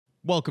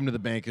Welcome to the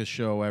Bankas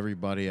show,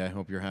 everybody. I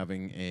hope you're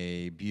having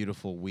a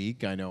beautiful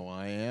week. I know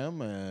I am,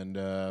 and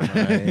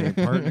my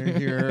partner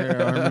here,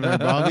 Armin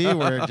Arbabi,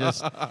 we're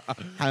just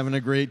having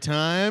a great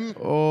time.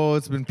 Oh,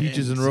 it's been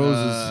peaches and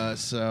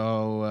roses.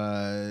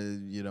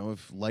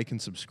 If like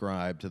and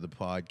subscribe to the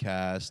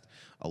podcast.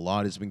 A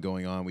lot has been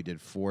going on. We did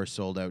 4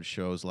 sold-out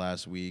shows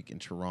last week in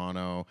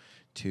Toronto,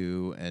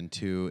 2 and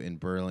 2 in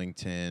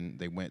Burlington.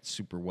 They went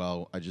super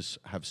well. I just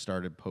have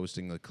started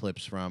posting the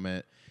clips from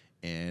it.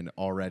 And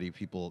already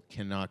people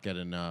cannot get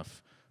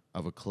enough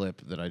of a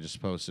clip that I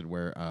just posted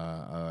where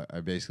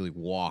I basically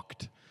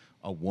walked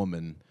a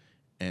woman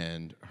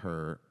and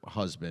her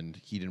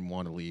husband. He didn't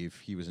want to leave.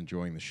 He was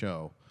enjoying the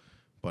show.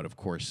 But, of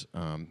course,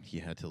 he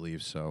had to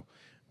leave. So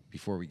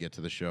before we get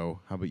to the show,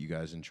 how about you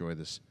guys enjoy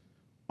this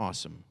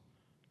awesome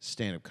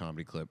stand-up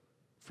comedy clip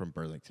from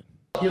Burlington?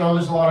 You know,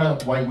 there's a lot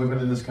of white women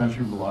in this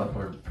country with a lot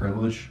of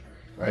privilege,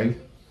 right?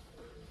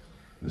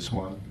 This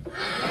one.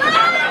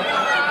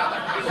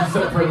 She's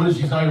so privileged,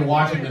 she's not even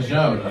watching the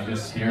show. She's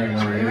just staring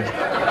over here.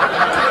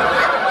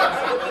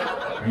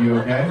 Are you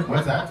okay?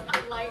 What's that?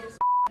 The light is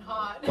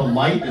hot. The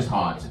light is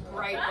hot.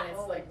 Brightness,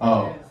 like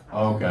Oh,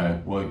 okay.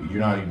 Well, you're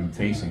not even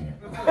facing it.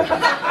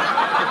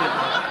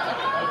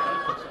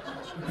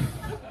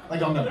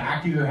 Like on the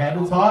back of your head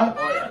it's hot?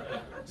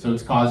 So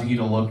it's causing you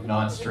to look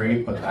not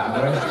straight, but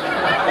that way?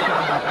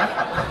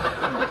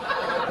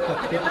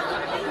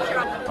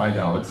 I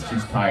know,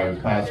 she's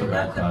tired. Pass her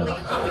back time.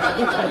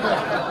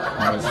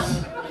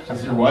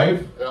 Is your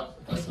wife? Yeah.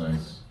 That's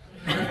nice.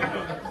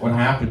 What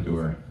happened to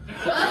her?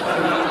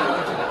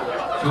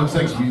 She looks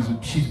like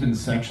she's been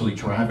sexually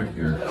trafficked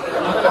here.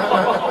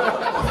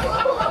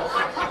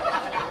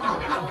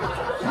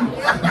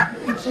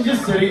 She's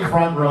just sitting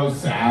front row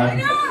sad.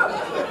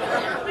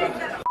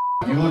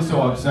 You look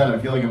so upset, I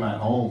feel like I'm at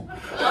home.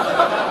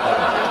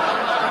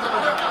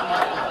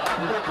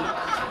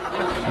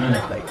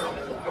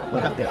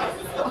 Look up there.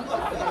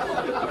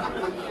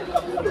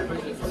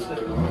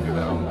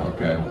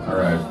 Okay,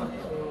 alright.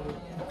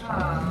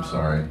 I'm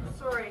sorry.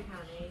 sorry,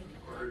 honey.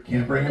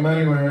 Can't bring him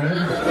anywhere, eh?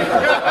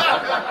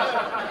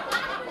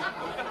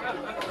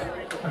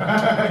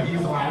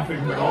 He's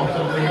laughing, but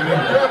also leaving.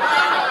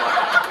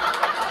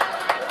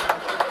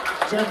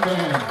 Check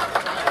man.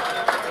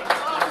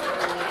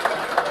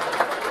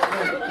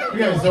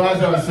 Yeah, so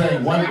as I was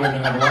saying, white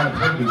women have a lot of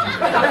privileges.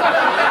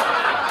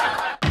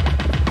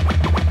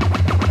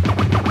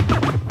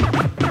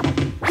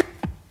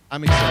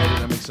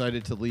 I'm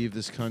excited to leave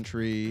this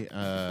country.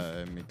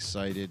 I'm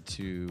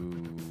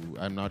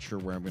not sure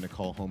where I'm going to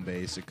call home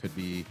base. It could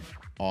be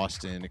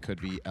Austin. It could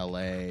be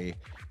LA.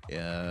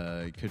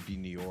 It could be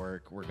New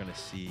York. We're going to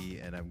see,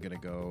 and I'm going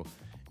to go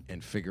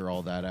and figure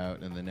all that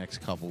out in the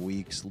next couple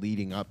weeks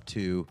leading up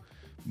to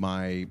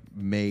my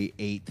May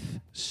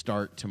 8th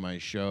start to my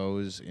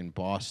shows in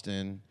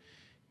Boston.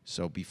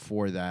 So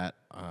before that,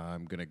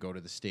 I'm going to go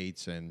to the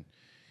States and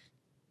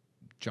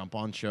jump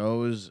on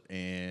shows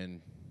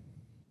and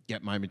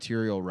get my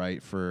material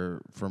right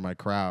for my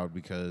crowd,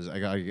 because I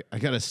got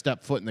to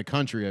step foot in the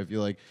country. I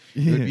feel like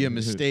it would be a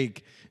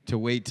mistake to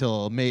wait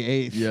till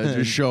May 8th. Yeah,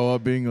 just show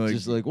up being like,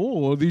 just like, oh,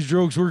 well, these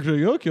jokes work at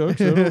Yuck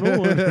Yucks. I don't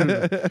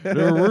know.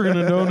 They were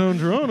working in downtown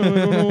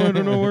Toronto. I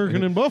don't know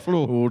working in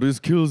Buffalo. oh, this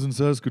kills in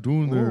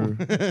Saskatoon there.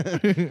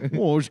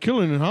 Well, I was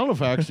killing in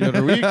Halifax the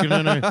other week, and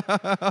then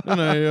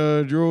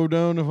I drove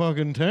down to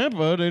fucking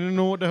Tampa. They didn't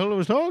know what the hell I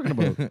was talking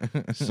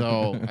about.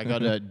 So I got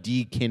to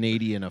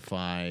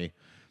de-Canadianify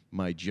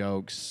my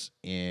jokes,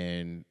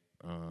 and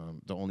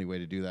the only way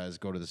to do that is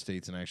go to the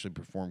States and actually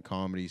perform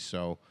comedy.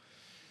 So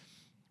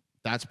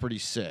that's pretty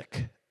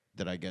sick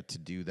that I get to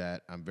do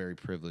that. I'm very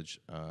privileged,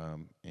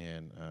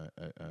 and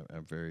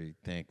I'm very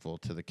thankful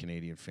to the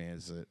Canadian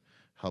fans that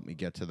helped me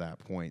get to that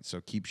point.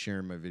 So keep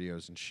sharing my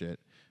videos and shit,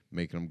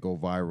 making them go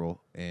viral.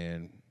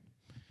 And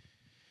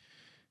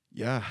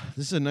yeah,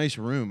 this is a nice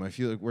room. I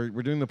feel like we're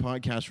doing the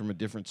podcast from a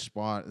different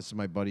spot. This is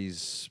my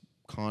buddy's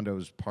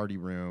condo's party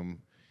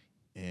room,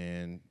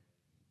 and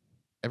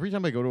every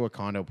time I go to a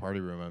condo party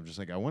room, I'm just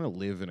like, I want to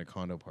live in a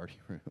condo party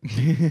room.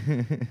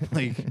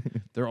 Like,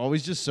 they're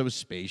always just so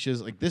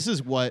spacious. Like, this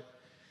is what,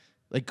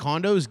 like,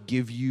 condos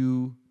give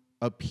you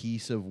a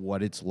piece of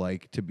what it's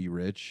like to be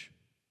rich,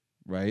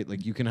 right?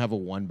 Like, you can have a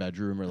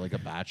 1-bedroom or like a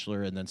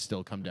bachelor and then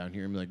still come down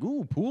here and be like,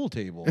 ooh, pool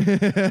table,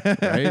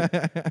 right?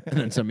 And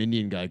then some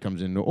Indian guy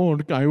comes in, oh,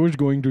 I was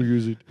going to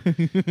use it.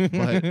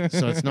 But,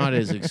 so it's not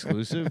as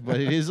exclusive,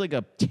 but it is like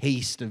a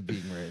taste of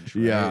being rich,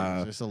 right?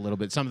 Yeah. Just a little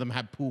bit. Some of them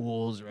have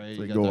pools, right?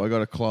 Like, I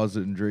got a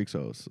closet in Drake's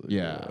house. Like,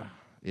 yeah,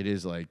 it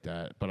is like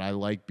that. But I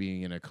like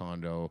being in a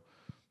condo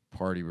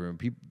party room.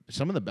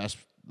 Some of the best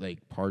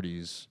like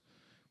parties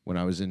when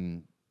I was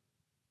doing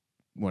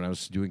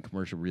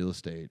commercial real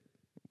estate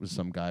was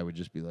some guy would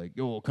just be like,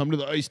 yo, come to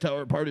the Ice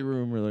Tower party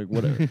room, or like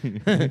whatever.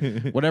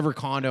 Whatever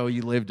condo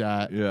you lived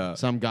at, Yeah.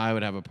 some guy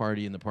would have a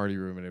party in the party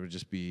room, and it would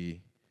just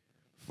be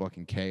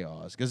fucking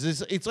chaos. Because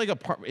it's like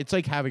it's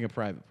like having a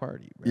private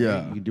party, right?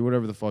 Yeah. You can do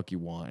whatever the fuck you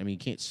want. I mean, you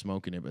can't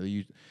smoke in it, but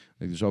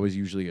there's always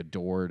usually a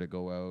door to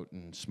go out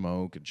and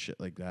smoke and shit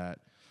like that.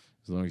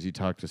 As long as you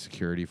talk to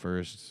security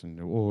first, and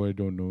I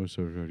don't know,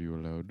 sir, are you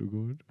allowed to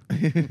go?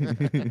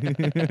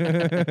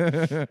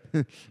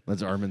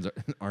 That's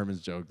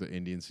Armin's joke. The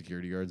Indian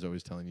security guard's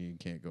always telling you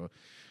can't go.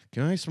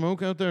 Can I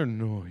smoke out there?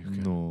 No, you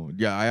can't. No.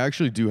 Yeah, I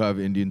actually do have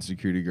Indian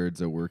security guards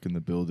that work in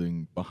the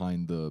building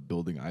behind the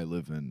building I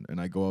live in, and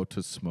I go out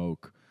to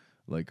smoke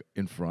like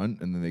in front,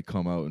 and then they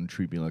come out and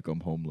treat me like I'm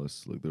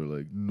homeless. Like they're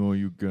like, "No,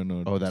 you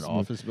cannot." Oh, that smoke.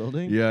 office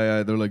building?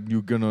 Yeah. They're like,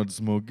 "You cannot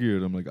smoke here."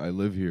 And I'm like, "I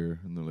live here,"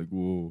 and they're like,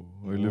 "Whoa,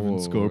 I live in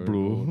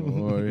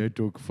Scarborough." I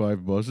took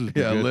 5 buses.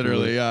 Yeah,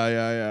 literally.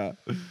 Yeah.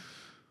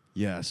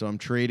 Yeah, so I'm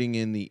trading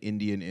in the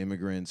Indian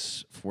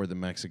immigrants for the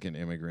Mexican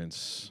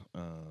immigrants.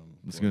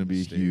 It's for gonna the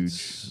be States.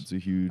 huge. It's a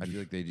huge. I feel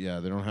like they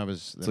don't have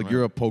as. It's like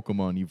you're a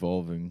Pokemon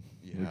evolving.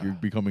 Yeah. Like you're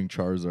becoming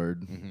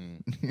Charizard. Mm-hmm.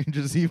 You're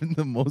just even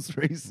the most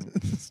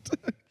racist.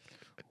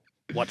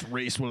 What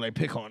race will I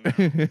pick on?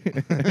 It'd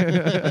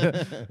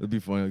be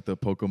funny, like the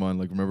Pokemon.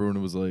 Like, remember when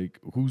it was like,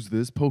 "Who's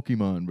this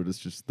Pokemon?" But it's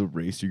just the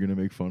race you're gonna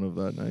make fun of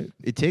that night.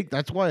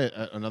 That's why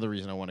another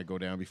reason I want to go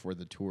down before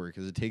the tour,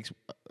 because it takes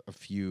a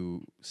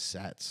few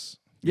sets,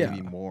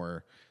 maybe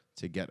more,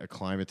 to get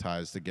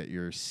acclimatized, to get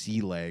your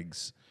sea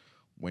legs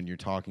when you're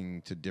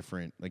talking to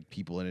different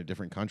people in a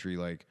different country.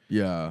 Like,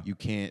 Yeah. you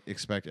can't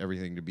expect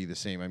everything to be the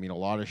same. I mean, a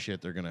lot of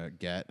shit they're gonna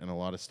get, and a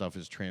lot of stuff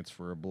is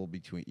transferable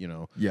between.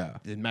 Yeah.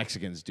 The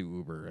Mexicans do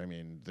Uber. I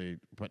mean,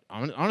 but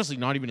honestly,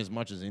 not even as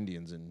much as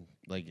Indians. And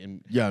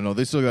Yeah, no,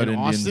 they still got in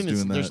Indians Austin,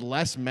 doing that. there's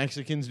less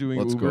Mexicans doing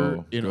Let's Uber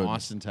go. in Good.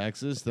 Austin,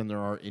 Texas, than there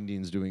are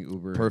Indians doing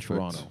Uber Perfect. in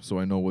Toronto. So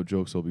I know what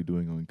jokes I'll be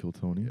doing on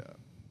Kiltony. Yeah,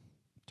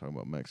 talking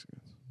about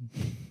Mexicans.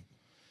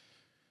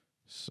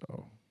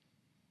 So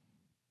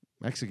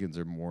Mexicans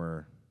are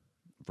more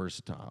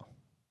versatile.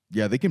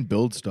 Yeah, they can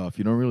build stuff.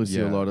 You don't really see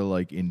a Yeah. lot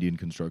of Indian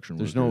construction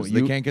There's workers. no-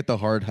 They you- can't get the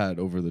hard hat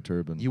over the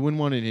turban. You wouldn't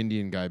want an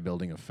Indian guy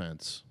building a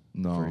fence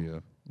No. for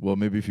you. Well,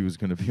 maybe if he was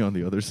going to be on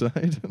the other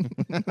side.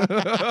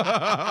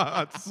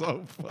 It's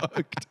so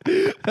fucked.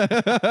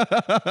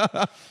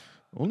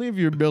 Only if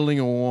you're building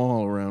a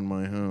wall around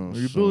my house. Are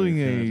you so building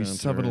you a can't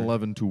enter.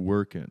 7-Eleven to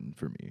work in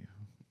for me?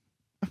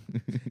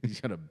 He's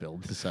got to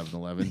build the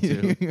 7-Eleven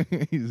too.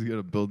 He's got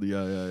to build the,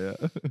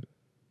 yeah.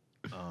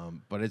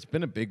 But it's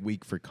been a big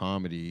week for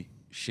comedy.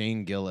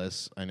 Shane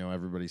Gillis, I know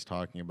everybody's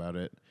talking about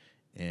it.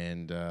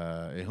 And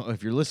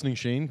if you're listening,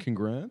 Shane,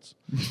 congrats.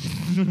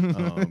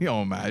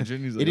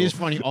 Imagine. He's like, It is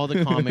funny. All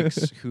the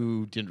comics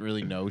who didn't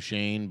really know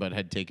Shane but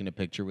had taken a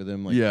picture with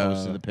him,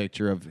 posted a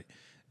picture of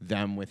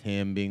them with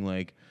him being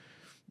like,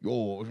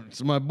 "Yo,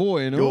 it's my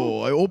boy, Yo,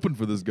 I opened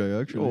for this guy,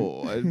 actually.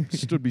 Yo, I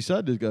stood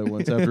beside this guy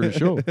once after a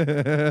show."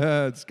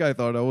 This guy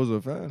thought I was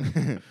a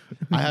fan.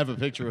 I have a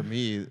picture of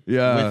me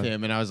Yeah. with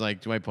him, and I was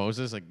like, "Do I post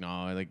this?" Like,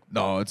 no.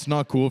 No, it's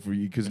not cool for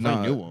you because If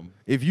I knew him.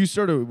 If you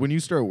when you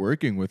start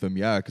working with him,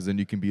 yeah, because then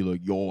you can be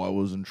like, "Yo, I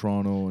was in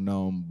Toronto and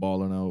now I'm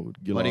balling out."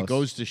 But it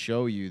goes to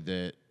show you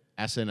that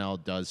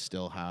SNL does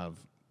still have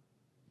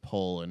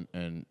pull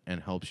and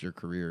helps your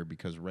career,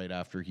 because right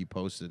after he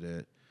posted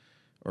it,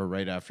 or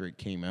right after it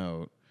came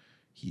out,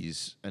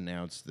 he's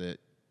announced that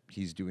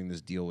he's doing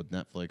this deal with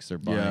Netflix. They're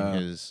buying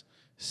his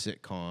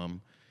sitcom,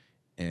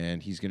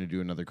 and he's going to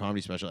do another comedy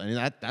special.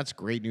 And that's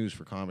great news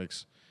for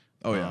comics.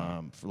 Oh,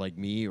 yeah. For like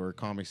me, or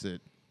comics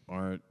that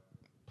aren't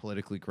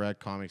politically correct,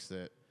 comics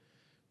that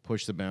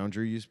push the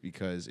boundaries,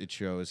 because it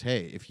shows,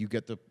 hey, if you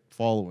get the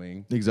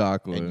following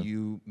Exactly. and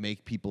you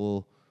make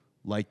people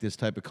like this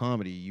type of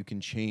comedy, you can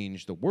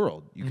change the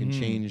world. You can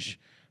change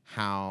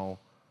how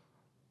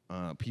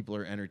people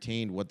are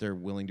entertained, what they're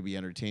willing to be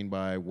entertained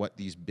by, what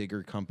these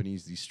bigger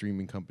companies, these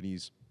streaming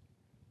companies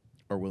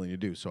are willing to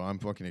do. So I'm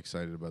fucking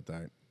excited about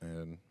that.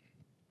 And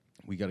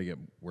we got to get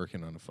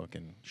working on a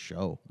fucking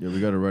show. Yeah, we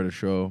got to write a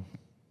show.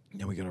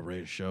 Yeah, we got to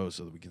write a show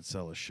so that we can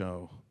sell a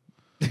show.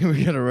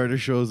 We got to write a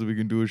show so we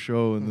can do a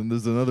show, and then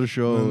there's another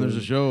show. And then there's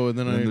a show, and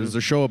then there's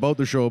a show about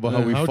the show, about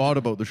how we fought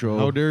about the show.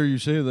 How dare you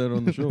say that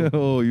on the show?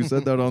 Oh, you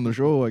said that on the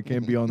show. I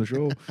can't be on the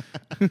show.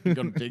 You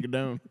gotta take it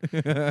down.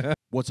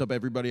 What's up,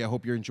 everybody? I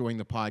hope you're enjoying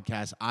the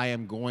podcast. I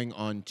am going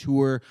on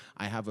tour.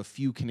 I have a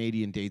few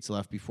Canadian dates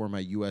left before my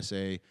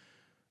USA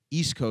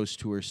East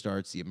Coast tour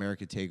starts, the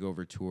America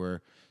Takeover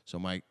Tour. So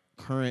my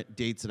current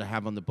dates that I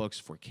have on the books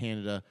for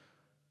Canada: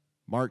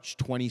 March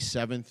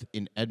 27th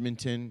in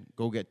Edmonton.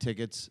 Go get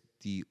tickets.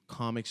 The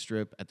comic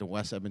strip at the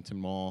West Edmonton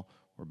Mall.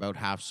 We're about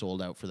half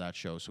sold out for that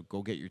show, so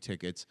go get your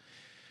tickets.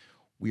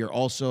 We are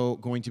also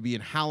going to be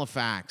in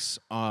Halifax,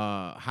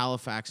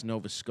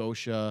 Nova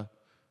Scotia,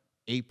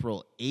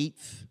 April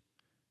 8th.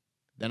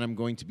 Then I'm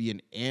going to be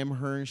in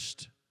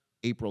Amherst,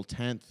 April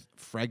 10th,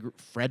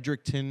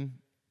 Fredericton,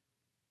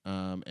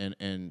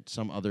 and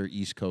some other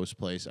East Coast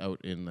place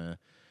out in the,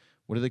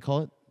 what do they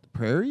call it? The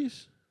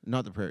prairies?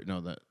 Not the prairie,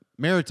 no, the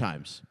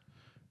Maritimes.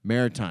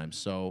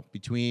 So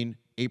between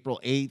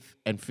April 8th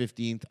and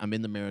 15th, I'm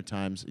in the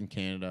Maritimes in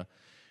Canada.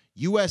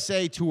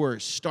 USA tour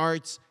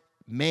starts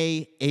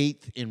May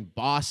 8th in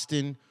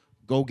Boston.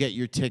 Go get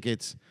your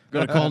tickets.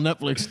 Gotta call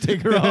Netflix,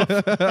 take her off.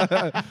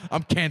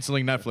 I'm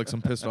canceling Netflix.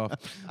 I'm pissed off.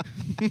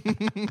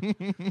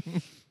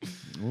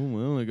 Oh,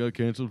 well, I got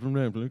canceled from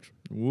Netflix.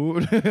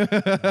 What?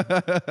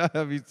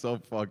 That'd be so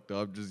fucked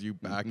up. Just you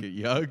back at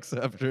Yucks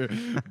after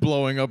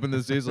blowing up in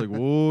the States. Like,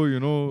 whoa, you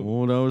know.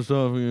 Oh, that was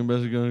tough. I'm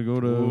best gonna go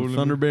to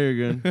Thunder Bay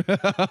again.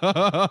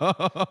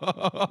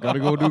 Gotta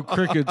go do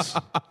crickets.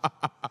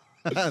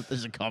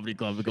 There's a comedy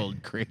club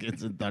called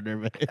Crickets in Thunder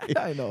Bay.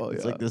 I know.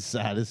 It's yeah. like the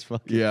saddest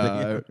fucking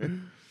Yeah.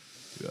 thing.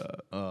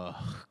 Oh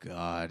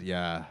God,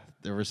 yeah.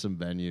 There were some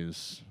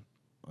venues,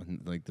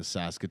 like the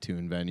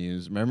Saskatoon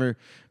venues. Remember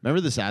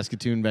the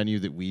Saskatoon venue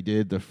that we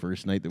did the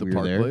first night that The we were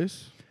Park there?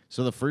 Place?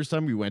 So the first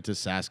time we went to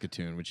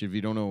Saskatoon, which if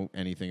you don't know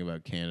anything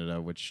about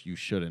Canada, which you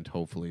shouldn't,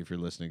 hopefully, if you're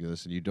listening to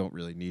this, and you don't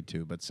really need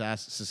to, but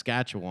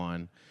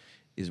Saskatchewan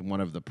is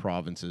one of the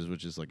provinces,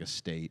 which is like a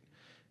state,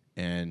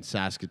 and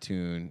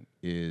Saskatoon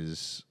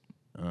is,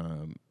 I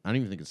don't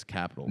even think it's the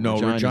capital. No,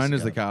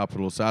 Regina's the capital.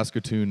 capital.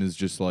 Saskatoon is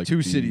just like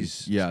Two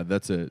cities. Yeah,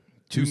 that's it.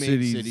 Two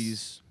main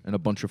cities and a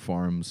bunch of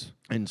farms.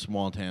 and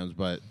small towns,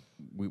 but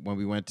when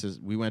we went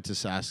to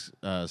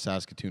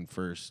Saskatoon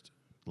first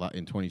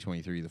in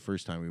 2023, the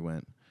first time we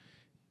went,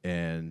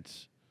 and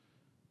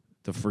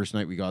the first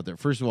night we got there,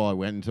 first of all, I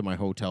went into my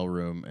hotel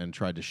room and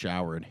tried to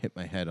shower and hit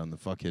my head on the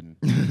fucking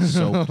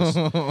soap.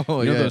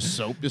 You know those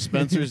soap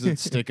dispensers that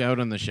stick out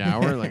in the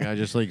shower? Like I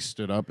just like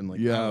stood up and like,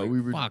 Yeah, like,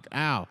 we were- fuck,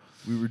 ow.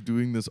 We were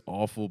doing this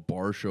awful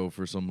bar show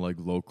for some like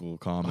local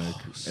comic,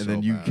 so and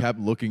then you bad. kept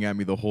looking at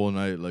me the whole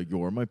night like,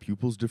 "Yo, are my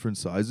pupils different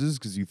sizes?"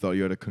 Because you thought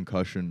you had a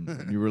concussion.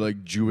 And you were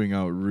like Jewing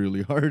out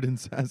really hard in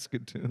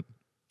Saskatoon.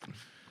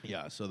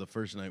 Yeah, so the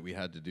first night we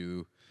had to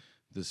do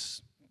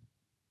this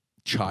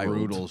Child.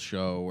 brutal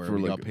show where For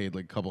we like got paid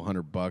like a couple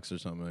 $100 or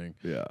something.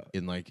 Yeah.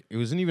 In like, it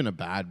wasn't even a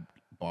bad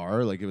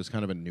bar. Like it was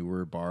kind of a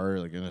newer bar,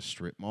 like in a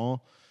strip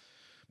mall.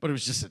 But it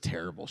was just a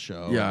terrible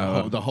show.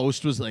 Yeah. The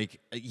host was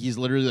like, he's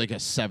literally like a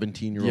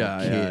 17-year-old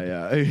kid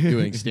yeah.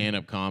 doing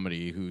stand-up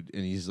comedy and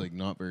he's like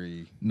not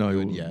very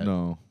good yet.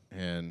 No.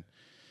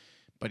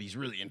 But he's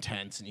really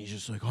intense and he's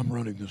just like, I'm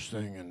running this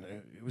thing. And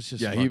it was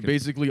just Yeah, fucking,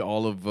 basically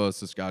all of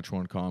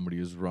Saskatchewan comedy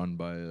is run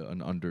by an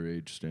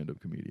underage stand-up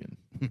comedian,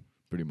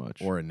 pretty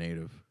much. or a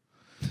native.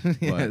 yeah,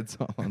 but- it's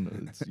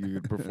on. It's you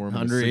perform a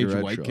Underage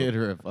cigarette white show. kid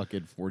or a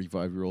fucking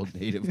 45-year-old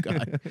native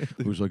guy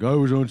who's like, I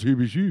was on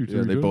CBC.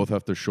 Yeah, they both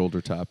have to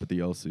shoulder tap at the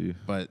LC.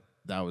 But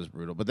that was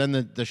brutal. But then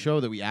the show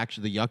that we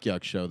actually, the Yuck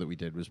Yuck show that we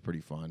did was pretty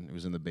fun. It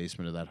was in the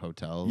basement of that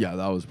hotel. Yeah,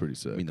 that was pretty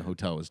sick. I mean, the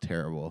hotel was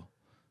terrible.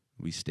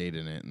 We stayed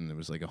in it, and it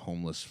was like a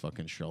homeless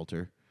fucking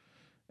shelter.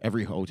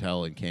 Every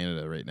hotel in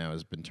Canada right now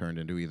has been turned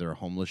into either a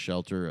homeless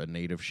shelter, a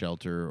native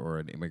shelter, or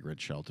an immigrant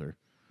shelter.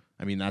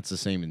 I mean, that's the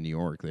same in New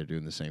York. They're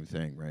doing the same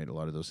thing, right? A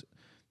lot of those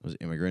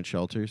immigrant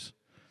shelters.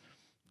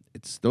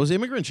 It's those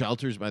immigrant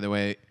shelters, by the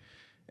way,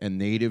 and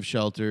native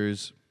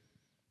shelters.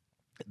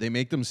 They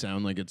make them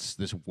sound like it's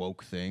this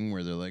woke thing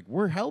where they're like,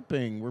 we're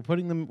helping,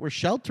 we're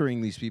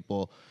sheltering these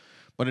people.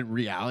 But in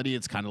reality,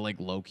 it's kind of like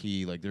low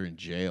key, like they're in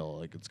jail.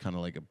 Like it's kind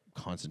of like a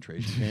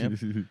concentration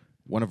camp.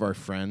 One of our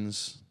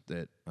friends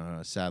that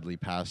sadly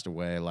passed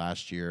away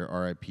last year,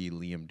 R.I.P.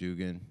 Liam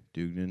Dugan.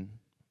 Can't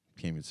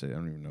even say, I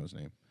don't even know his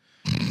name.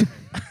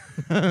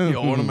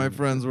 Yo, one of my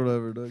friends,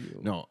 whatever.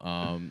 No,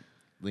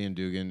 Liam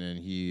Dugan, and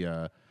he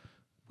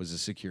was a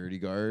security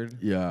guard.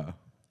 Yeah.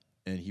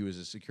 And he was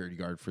a security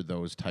guard for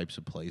those types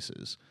of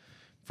places,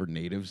 for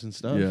natives and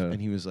stuff. Yeah.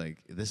 And he was like,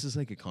 this is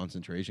like a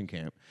concentration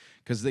camp.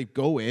 Because they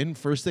go in,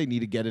 first they need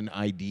to get an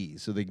ID.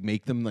 So they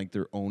make them like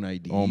their own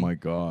ID. Oh, my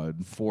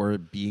God. For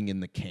being in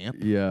the camp.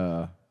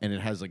 Yeah. And it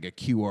has like a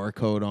QR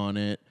code on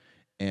it.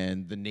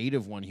 And the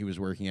native one he was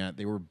working at,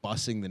 they were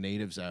bussing the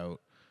natives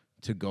out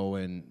to go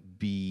and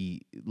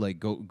be like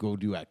go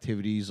do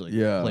activities like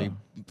play,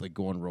 like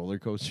go on roller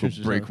coasters,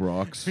 or Break something.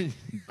 rocks,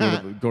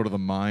 go to the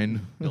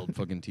mine, Build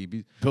fucking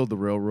teepees, build the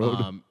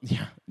railroad.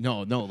 Yeah,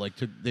 no, like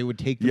they would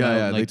take them Yeah, out,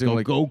 yeah, like they go took,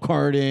 like- go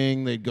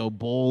karting, they'd go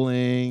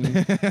bowling.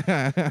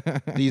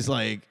 These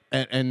like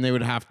and they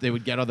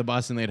would get on the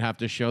bus and they'd have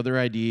to show their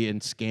ID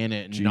and scan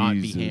it and not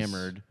be Jesus.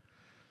 hammered.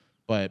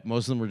 But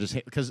most of them were just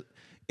because.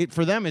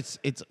 For them, it's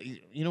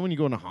you know when you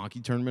go in a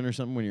hockey tournament or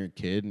something when you're a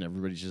kid and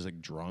everybody's just like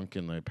drunk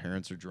and the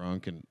parents are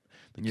drunk and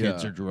the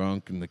kids Yeah. are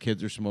drunk and the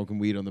kids are smoking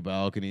weed on the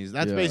balconies.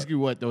 That's Yeah. basically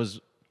what those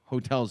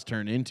hotels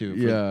turn into.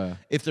 Yeah.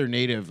 If they're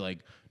native, like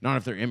not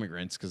if they're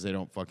immigrants because they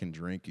don't fucking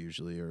drink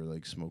usually or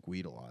like smoke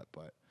weed a lot.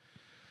 But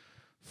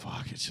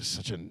fuck, it's just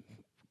such a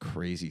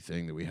crazy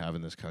thing that we have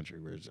in this country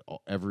where it's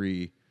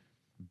every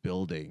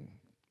building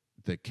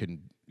that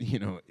can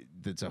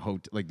that's a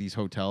hotel like these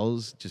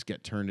hotels just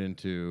get turned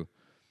into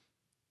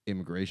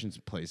immigration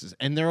places,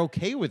 and they're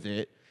okay with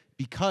it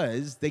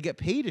because they get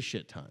paid a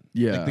shit ton.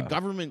 Yeah. Like the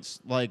government's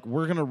like,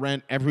 we're gonna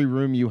rent every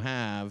room you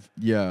have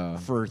Yeah.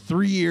 for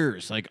 3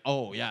 years. Like,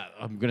 oh yeah,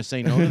 I'm gonna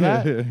say no to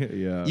that.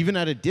 Yeah. Even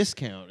at a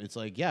discount, it's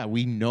like, yeah,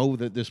 we know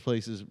that this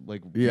place is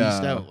like Yeah.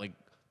 leased out. Like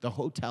the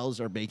hotels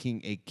are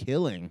making a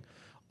killing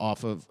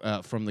off of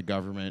from the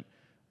government,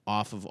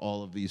 off of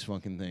all of these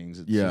fucking things.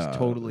 It's just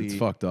totally It's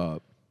fucked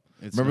up.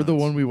 It's Remember the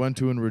nuts. one we went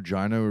to in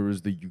Regina where it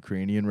was the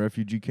Ukrainian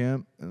refugee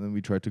camp? And then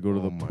we tried to go to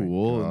Oh the my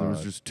pool and there was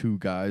God. just 2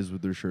 guys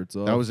with their shirts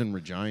off. That was in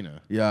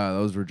Regina. Yeah, that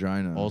was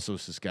Regina. Also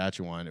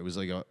Saskatchewan. It was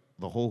like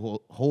the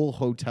whole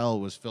hotel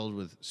was filled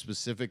with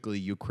specifically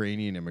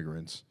Ukrainian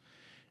immigrants,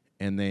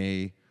 and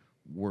they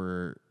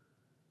were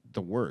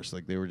the worst.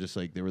 Like they were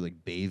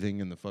bathing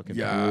in the fucking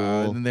Yeah, pool.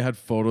 and then they had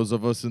photos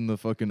of us in the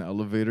fucking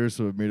elevator,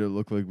 so it made it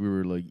look like we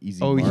were like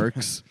easy Oh, yeah.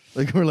 marks.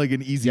 Like we're like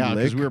an easy Yeah, lick.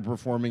 because we were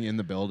performing in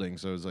the building,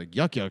 so it was like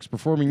Yuck Yucks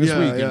performing this Yeah,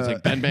 week. And yeah. it's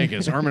like Ben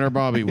Bankas, Armin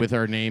Arbabi with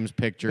our names,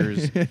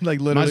 pictures. like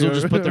literally, Might as well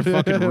just put their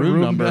fucking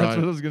room number That's on.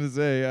 what I was gonna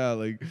say. Yeah,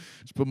 like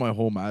just put my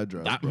home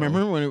address. bro.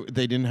 Remember when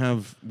they didn't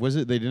have? Was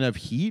it they didn't have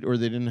heat or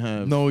they didn't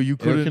have? No, you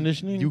couldn't. air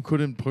conditioning. You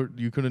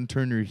couldn't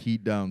turn your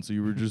heat down, so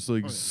you were just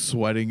like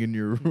sweating in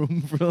your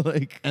room for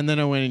like. And then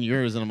I went in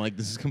yours, and I'm like,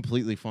 this is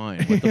completely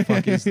fine. What the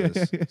fuck is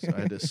this? So I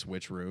had to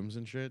switch rooms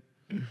and shit.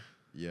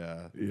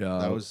 Yeah, Yeah.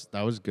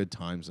 That was good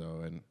times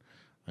though, and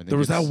I think There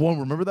was that it's- one.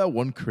 Remember that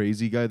one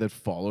crazy guy that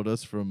followed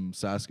us from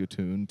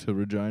Saskatoon to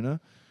Regina?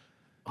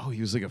 Oh,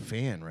 he was like a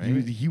fan,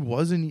 right? He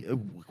wasn't.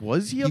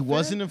 Was he? He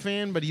wasn't a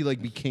fan, but he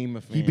like became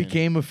a fan. He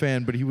became a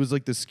fan, but he was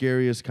like the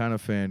scariest kind of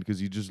fan because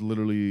he just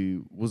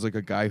literally was like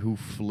a guy who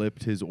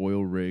flipped his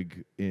oil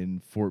rig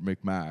in Fort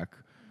McMac.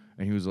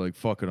 And he was like,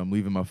 fuck it, I'm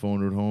leaving my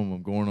phone at home.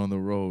 I'm going on the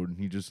road. And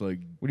he just like...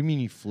 What do you mean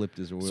he flipped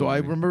his oil? So I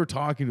rig? remember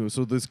talking to him.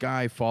 So this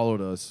guy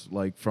followed us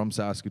like from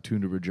Saskatoon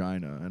to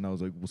Regina. And I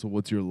was like, well, so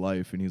what's your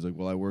life? And he's like,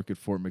 well, I work at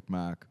Fort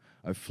McMac.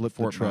 I flipped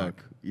Fort the truck.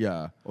 Mac.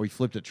 Yeah. Oh, he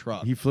flipped a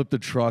truck. He flipped a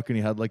truck and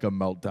he had like a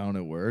meltdown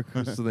at work.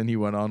 So then he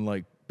went on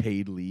like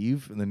paid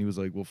leave. And then he was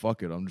like, well,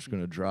 fuck it, I'm just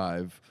going to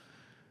drive.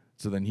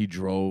 So then he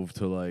drove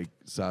to like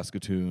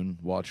Saskatoon,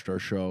 watched our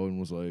show, and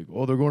was like,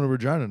 "Oh, they're going to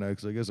Regina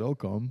next. I guess I'll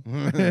come."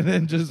 And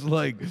then just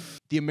like,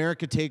 The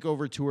America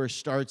Takeover Tour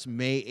starts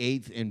May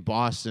 8th in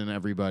Boston,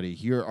 everybody.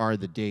 Here are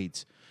the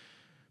dates.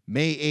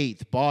 May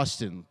 8th,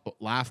 Boston,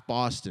 Laugh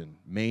Boston.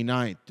 May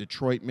 9th,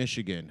 Detroit,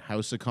 Michigan,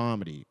 House of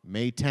Comedy.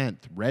 May 10th,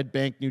 Red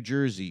Bank, New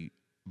Jersey,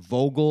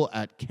 Vogel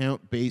at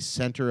Count Base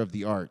Center of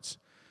the Arts.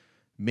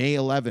 May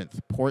 11th,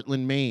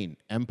 Portland, Maine,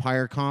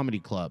 Empire Comedy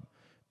Club.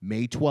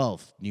 May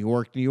 12th, New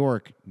York, New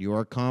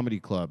York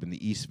Comedy Club in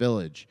the East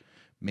Village.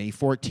 May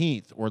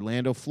 14th,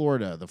 Orlando,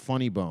 Florida, the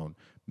Funny Bone.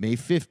 May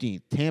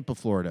 15th, Tampa,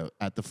 Florida,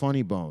 at the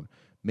Funny Bone.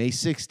 May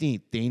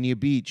 16th, Dania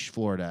Beach,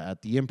 Florida,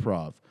 at the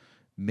Improv.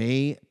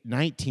 May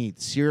 19th,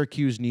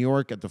 Syracuse, New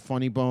York, at the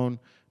Funny Bone.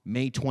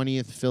 May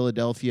 20th,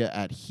 Philadelphia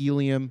at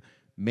Helium.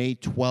 May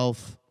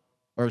 20th,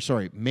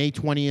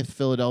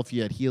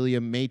 Philadelphia at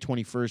Helium. May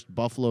 21st,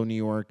 Buffalo, New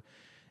York.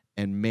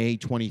 And May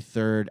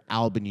 23rd,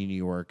 Albany, New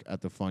York at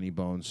the Funny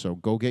Bone. So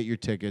go get your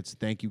tickets.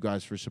 Thank you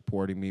guys for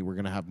supporting me. We're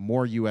going to have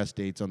more U.S.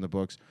 dates on the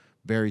books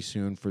very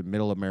soon for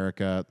Middle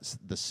America,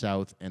 the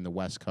South, and the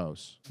West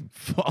Coast.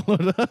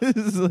 followed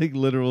us like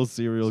literal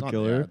serial It's not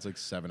killer. bad. It's like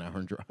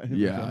 7-hour drive. or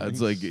Yeah, something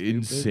it's like stupid.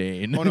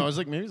 insane. Oh, no, it's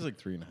like maybe it's like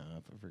 3.5.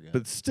 I forget.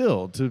 But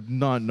still, to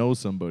not know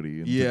somebody.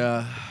 And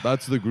yeah.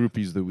 that's the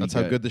groupies that we That's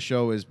get. how good the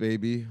show is,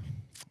 baby.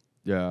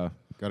 Yeah.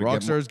 Gotta Rock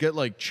get stars get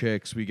like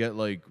chicks. We get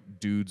like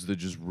dudes that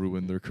just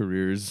ruin their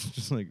careers.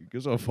 Just like,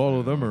 guess I'll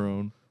follow them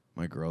around.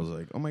 My girl's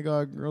like, oh my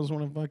God, girls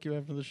want to fuck you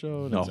after the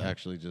show. And No. it's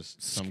actually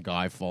just some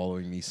guy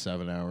following me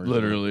 7 hours.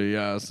 Literally,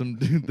 yeah. Some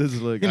dude. This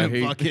is like In I a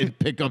hate. fucking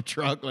pickup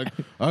truck. Like,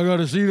 I got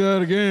to see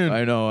that again.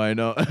 I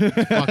know.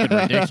 Fucking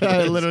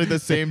ridiculous. Literally the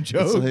same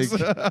jokes. It's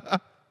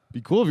like, be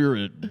cool if you're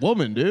a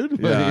woman, dude.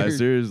 yeah, Like,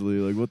 seriously.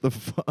 Like, what the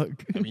fuck?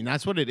 I mean,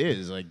 that's what it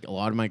is. Like a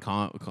lot of my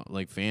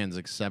like fans,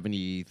 like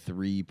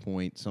 73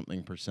 point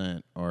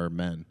something% are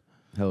men,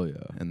 Hell yeah.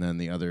 and then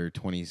the other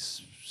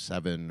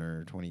 27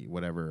 or 20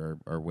 whatever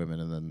are women,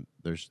 and then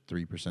there's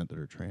 3% that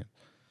are trans.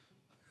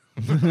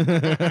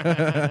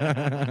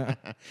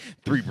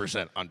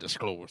 3%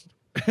 undisclosed.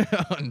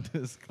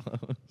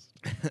 Undisclosed.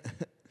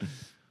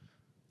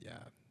 Yeah.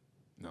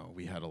 No,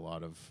 we had a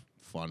lot of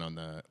fun on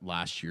the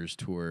last year's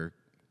tour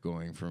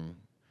going from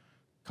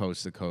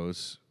coast to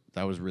coast.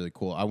 That was really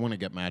cool. I want to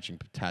get matching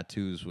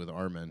tattoos with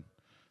Armin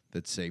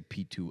that say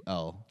P2L,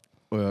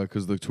 Well, yeah,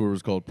 because the tour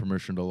was called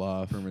Permission to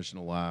Laugh. Permission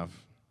to Laugh.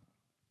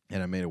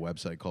 And I made a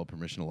website called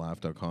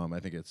permissiontolaugh.com. I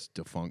think it's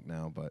defunct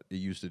now, but it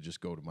used to just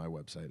go to my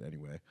website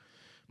anyway.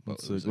 But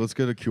Let's, it was let's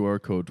get a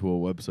QR code to a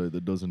website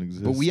that doesn't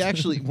exist. But we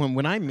actually,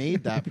 when I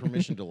made that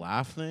Permission to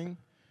Laugh thing,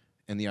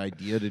 and the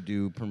idea to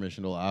do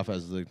Permission to Laugh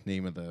as the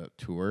name of the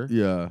tour,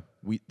 yeah.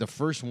 the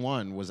first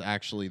one was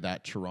actually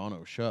that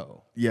Toronto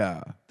show.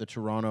 Yeah. The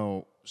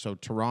Toronto,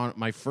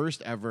 my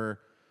first ever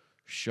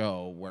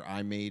show where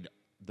I made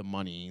the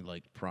money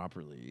like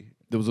properly.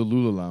 There was a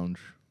Lula Lounge.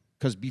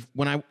 Because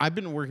when I've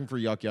been working for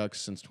Yuck Yucks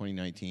since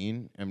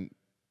 2019, and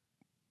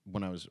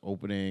when I was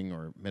opening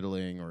or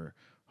middling or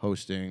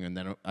hosting, and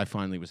then I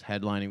finally was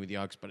headlining with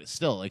Yucks, but it's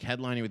still like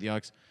headlining with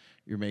Yucks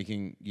you're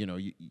making,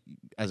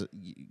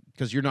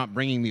 because you're not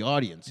bringing the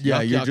audience.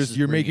 Yeah, Yuck Yucks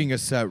you're is making a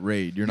set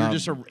rate. You're not.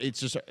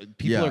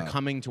 People are Yeah.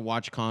 coming to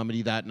watch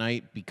comedy that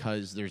night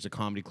because there's a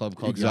comedy club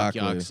called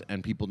Exactly. Yuck Yucks,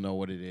 and people know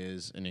what it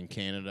is. And in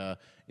Canada,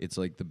 it's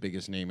like the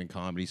biggest name in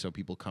comedy, so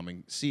people come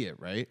and see it,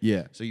 right?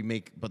 Yeah. So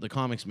but the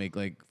comics make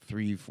like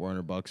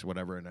 $300-400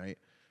 whatever a night,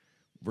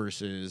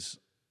 versus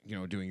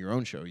doing your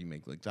own show, you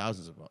make like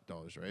thousands of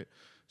dollars, right?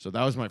 So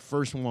that was my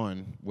first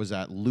one. Was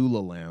at Lula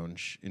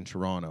Lounge in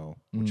Toronto,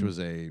 which was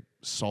a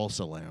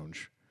salsa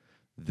lounge.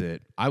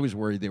 That I was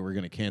worried they were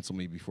going to cancel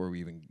me before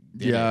we even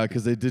did Yeah, it.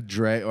 because they did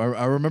drag.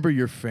 I remember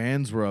your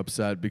fans were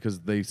upset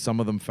because some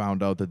of them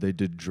found out that they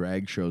did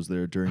drag shows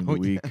there during the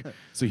week.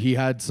 So he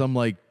had some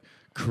like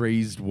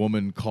crazed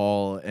woman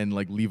call and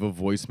like leave a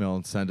voicemail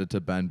and send it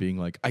to Ben, being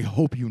like, "I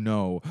hope you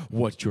know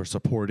what you're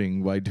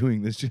supporting by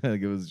doing this."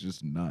 Like, it was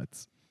just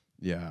nuts.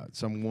 Yeah,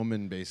 some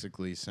woman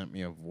basically sent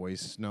me a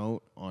voice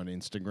note on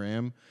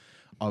Instagram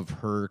of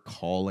her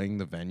calling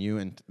the venue,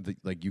 and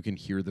like you can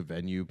hear the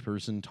venue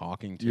person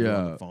talking to her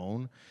on the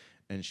phone,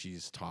 and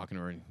she's talking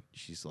to her, and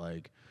she's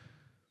like,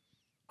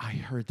 "I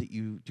heard that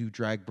you do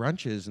drag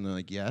brunches," and they're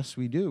like, "Yes,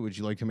 we do. Would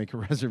you like to make a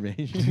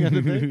reservation?" Kind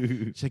of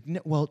thing. She's like,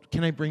 "No, well,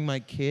 can I bring my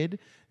kid?"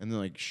 And they're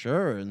like,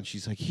 "Sure." And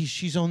she's like,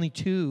 "She's only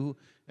 2."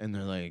 And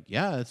they're like,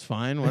 "Yeah, that's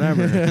fine,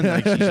 whatever." And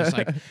like, she's just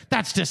like,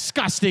 "That's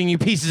disgusting, you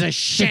pieces of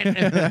shit."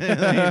 And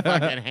then he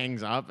fucking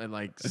hangs up and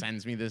like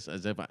sends me this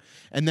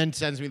and then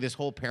sends me this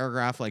whole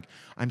paragraph like,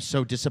 "I'm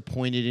so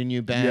disappointed in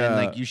you, Ben. Yeah.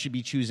 Like, you should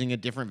be choosing a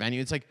different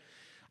venue." It's like,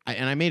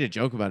 I made a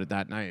joke about it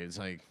that night. It's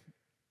like,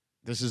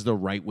 this is the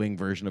right-wing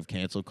version of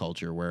cancel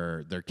culture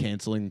where they're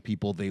canceling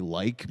people they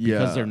like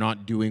because they're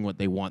not doing what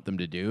they want them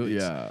to do.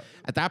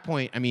 At that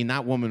point, I mean,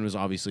 that woman was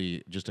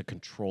obviously just a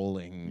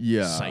controlling,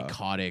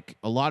 psychotic.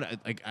 A lot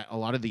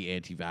of the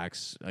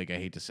anti-vax, like I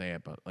hate to say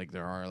it, but like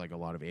there are like a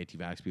lot of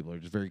anti-vax people are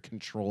just very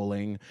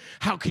controlling.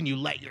 How can you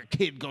let your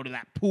kid go to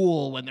that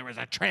pool when there was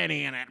a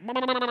tranny in it?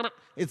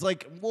 It's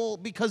like, well,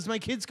 because my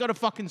kid's got to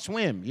fucking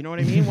swim. You know what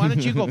I mean? Why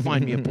don't you go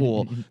find me a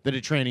pool that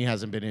a tranny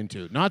hasn't been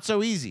into? Not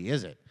so easy,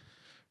 is it?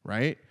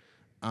 Right?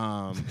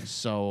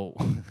 So,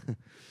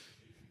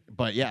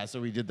 but yeah, so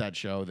we did that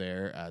show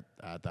there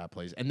at that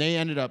place. And they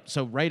ended up,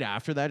 so right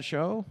after that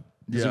show,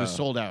 because it was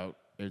sold out,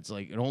 it's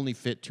like, it only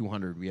fit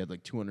 200. We had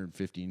like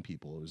 215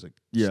 people. It was like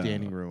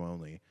standing room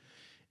only.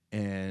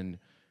 And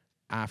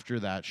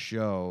after that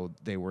show,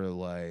 they were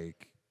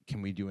like,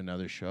 "Can we do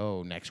another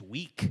show next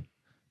week?"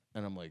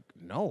 And I'm like,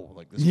 "No,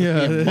 like this took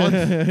me a month."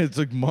 It's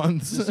like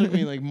months. This took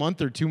me like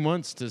month or 2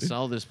 months to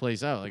sell this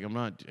place out. Like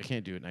I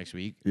can't do it next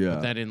week. Yeah.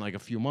 But then in like a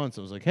few months,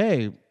 I was like,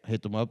 "Hey,"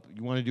 hit them up.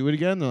 "You want to do it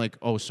again?" They're like,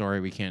 "Oh, sorry,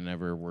 we can't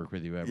ever work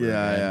with you ever."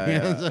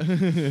 again."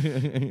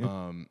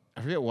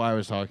 I forget why I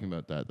was talking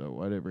about that though.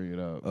 Why did I bring it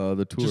up?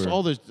 The tour. Just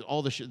all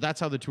the that's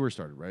how the tour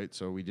started, right?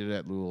 So we did it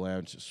at Lula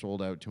Lounge,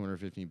 sold out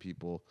 215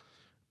 people.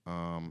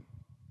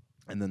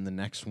 And then the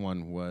next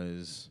one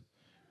was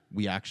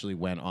we actually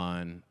went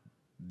on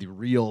the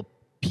real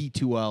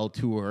P2L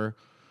tour,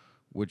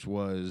 which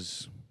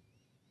was,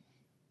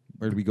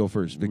 where did we go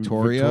first?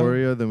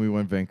 Victoria, then we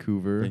went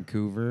Vancouver,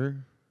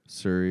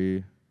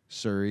 Surrey,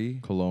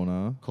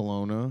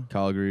 Kelowna,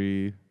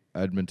 Calgary,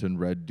 Edmonton,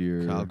 Red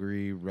Deer,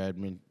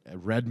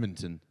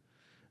 Redmonton,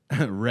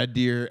 Red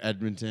Deer,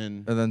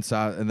 Edmonton.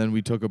 and then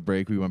we took a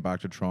break. We went back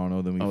to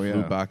Toronto. Then we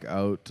flew back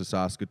out to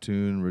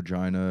Saskatoon,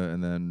 Regina,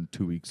 and then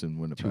 2 weeks in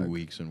Winnipeg. 2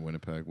 weeks in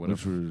Winnipeg.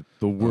 Which were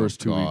the worst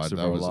 2 weeks of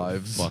that our was a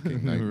lives.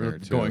 fucking nightmare, We were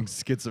too. going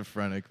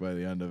schizophrenic by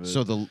the end of it.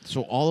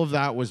 So all of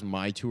that was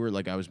my tour.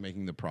 Like I was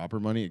making the proper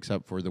money,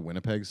 except for the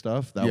Winnipeg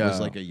stuff. That was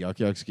like a Yuck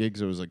Yucks gig.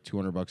 So it was like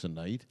 $200 a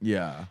night.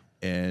 yeah.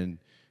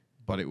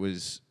 But it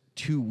was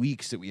 2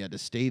 weeks that we had to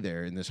stay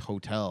there in this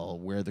hotel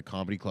where the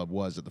comedy club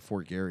was at the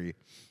Fort Garry.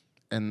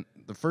 And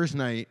the first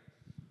night,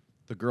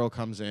 the girl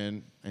comes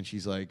in and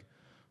she's like,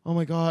 "Oh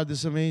my God, this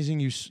is amazing!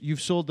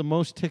 You've sold the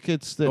most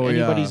tickets that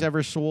anybody's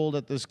ever sold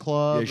at this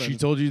club." Yeah, she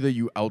told you that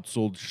you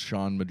outsold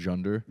Sean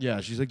Majunder.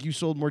 Yeah, she's like, "You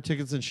sold more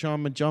tickets than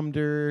Sean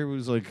Majumder." It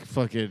was like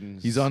fucking.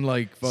 He's on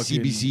like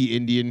fucking CBC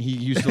Indian. He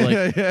used to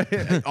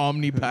like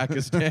Omni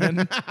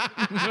Pakistan.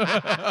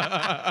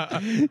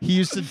 he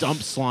used to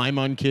dump slime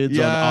on kids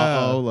Yeah.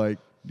 on like.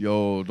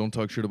 Yo, don't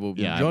talk shit about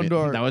Yeah,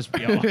 Majunder. that was.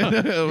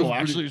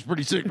 Actually, it was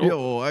pretty sick.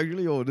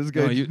 This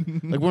guy.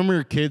 Like when we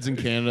were kids in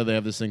Canada, they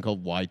have this thing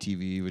called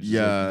YTV, which is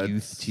like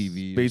youth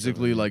TV.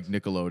 Basically like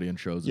Nickelodeon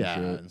shows and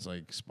shit. It's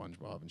like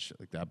SpongeBob and shit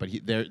like that. But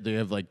they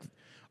have like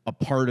a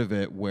part of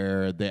it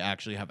where they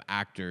actually have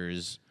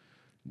actors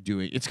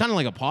doing. It's kind of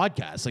like a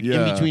podcast. Like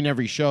in between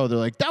every show, they're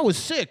like, "That was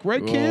sick,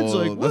 right, kids?"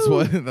 Like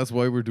that's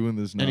why we're doing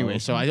this now. Anyway,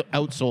 so I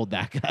outsold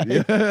that guy.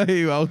 Yeah,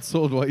 you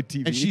outsold White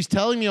TV. And she's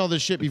telling me all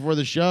this shit before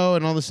the show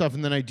and all this stuff,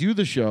 and then I do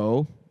the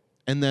show,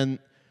 and then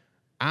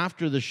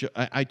after the show,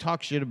 I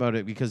talk shit about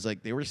it because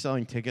like they were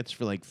selling tickets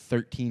for like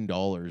 $13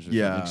 or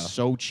something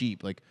so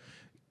cheap. Like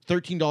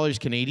 $13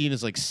 Canadian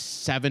is like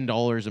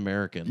 $7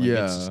 American. Like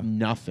it's just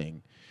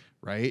nothing,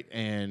 right?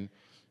 And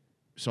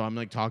so I'm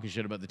like talking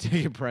shit about the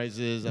ticket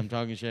prices. I'm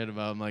talking shit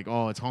about I'm like,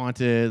 "Oh, it's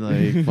haunted,"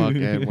 like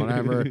fucking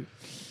whatever.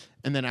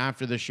 And then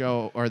after the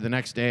show or the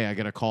next day, I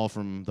get a call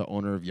from the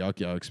owner of Yuck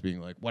Yucks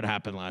being like, "What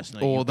happened last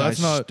night? Oh, You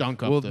that's guys not.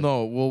 stunk up Well, the."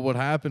 no. Well, what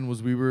happened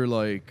was we were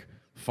like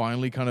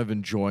finally kind of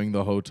enjoying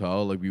the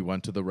hotel. Like we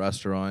went to the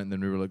restaurant and then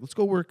we were like, let's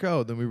go work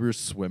out. Then we were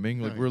swimming.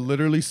 Like we're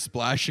literally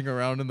splashing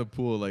around in the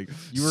pool. Like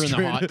You were in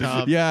the hot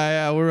tub.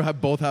 Yeah. We were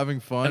both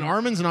having fun. And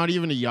Armin's not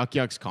even a Yuck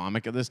Yucks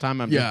comic at this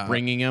time. I'm Yeah. just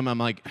bringing him. I'm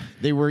like,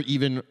 they were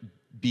even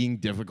being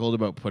difficult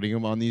about putting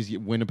him on these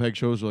Winnipeg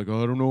shows. They're like,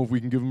 oh, I don't know if we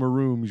can give him a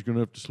room. He's going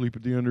to have to sleep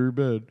at the end of your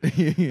bed.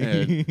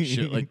 And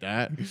shit like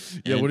that.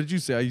 Yeah, And what did you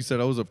say? You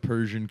said I was a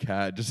Persian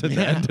cat just at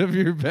the end of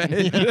your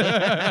bed.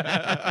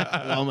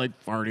 while I'm like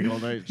farting all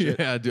night. Shit.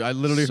 Yeah, dude, I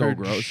literally So heard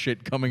gross.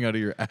 shit coming out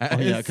of your ass. Oh,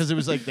 yeah, because it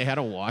was like they had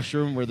a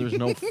washroom where there's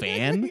no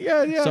fan.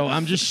 Yeah. So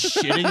I'm just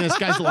shitting. This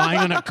guy's lying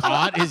on a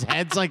cot. His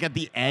head's like at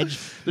the edge.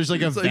 There's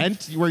like It's a like-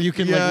 vent where you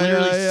can like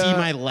literally see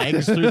my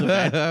legs through the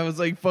vent. I was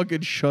like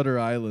fucking Shutter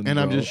Island. And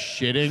I'm bro. just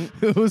shitting.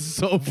 It was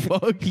so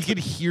fucked. He could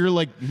hear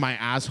like my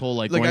asshole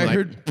like Like going, I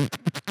heard.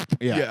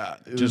 yeah,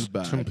 it was just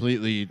bad.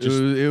 completely It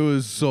just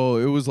was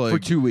like for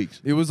 2 weeks.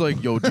 It was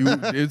like, yo,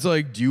 it's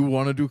like, do you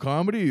want to do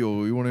comedy?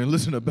 Yo, you want to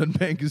listen to Ben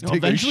Bankas take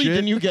Eventually, a shit?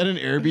 didn't you get an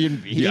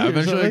Airbnb? Yeah, or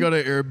eventually I something? got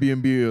an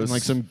Airbnb. It was in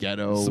like some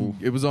ghetto.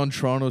 it was on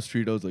Toronto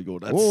Street. I was like, oh,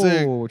 that's Oh,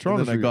 sick. Toronto and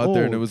then I Street. got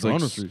there and Oh, it was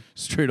Toronto like Street.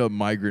 straight up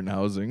migrant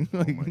housing.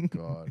 Oh my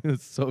god.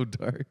 It's so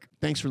dark.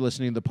 Thanks for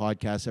listening to the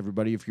podcast,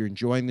 everybody. If you're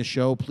enjoying the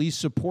show, please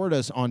support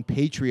us on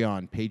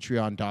Patreon,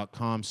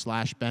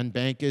 patreon.com/Ben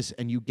Bankas,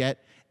 and you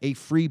get a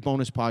free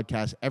bonus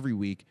podcast every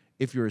week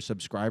if you're a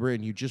subscriber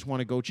and you just want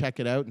to go check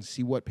it out and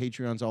see what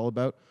Patreon's all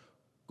about.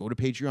 Go to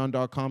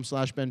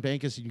patreon.com/Ben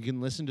Bankas and you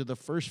can listen to the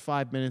first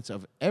 5 minutes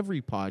of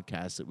every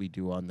podcast that we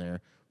do on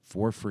there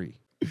for free.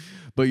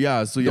 But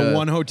yeah, so yeah. The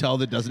one hotel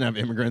that doesn't have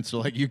immigrants, so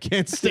like you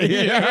can't stay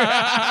here.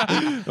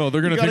 Oh,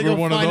 they're gonna You think gotta we're go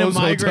one of find a those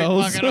migrant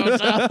hotels. fucking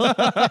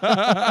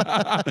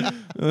hotel.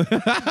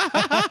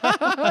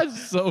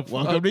 So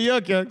Welcome to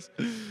Yuck Yucks.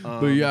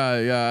 But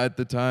yeah. At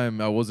the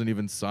time, I wasn't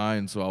even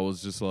signed, so I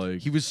was just like,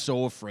 He was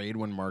so afraid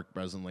when Mark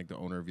Breslin, like the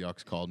owner of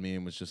Yucks, called me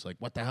and was just like,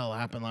 "What the hell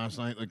happened last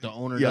night?" Like the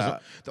owner, Yeah.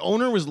 the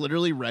owner was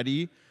literally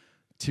ready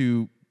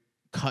to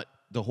cut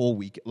the whole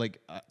week. Like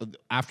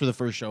after the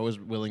first show, was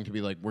willing to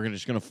be like, "We're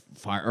just gonna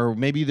fire," or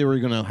maybe they were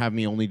gonna have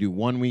me only do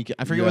 1 week.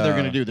 I forget what they're Yeah.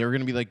 gonna do. They were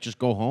gonna be like, "Just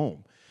go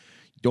home,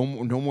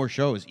 no more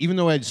shows." Even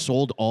though I'd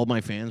sold all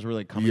my fans were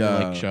like coming to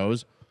like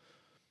shows.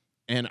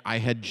 And I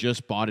had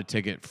just bought a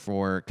ticket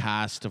for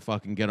Cass to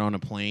fucking get on a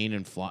plane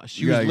and fly.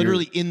 She was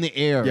literally in the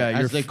air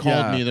as they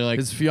called me. They're like,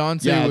 his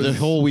fiance. "Yeah, was, the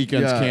whole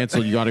weekend's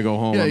canceled. You got to go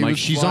home." Yeah, I'm he like, was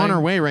 "She's flying- on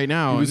her way right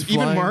now." he was Even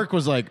flying- Mark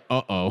was like,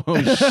 "Uh-oh,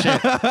 oh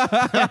shit."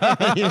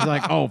 He was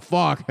like, "Oh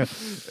fuck,"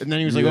 and then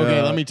he was like, "Okay,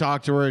 Yeah. let me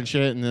talk to her and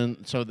shit." And then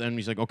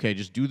he's like, "Okay,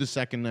 just do the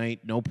second night,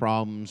 no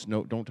problems.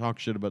 No, don't talk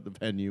shit about the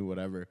venue,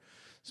 whatever."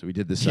 So we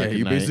did the Yeah, second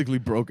he night. basically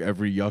broke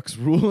every Yucks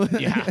rule.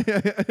 Yeah.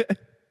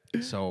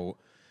 So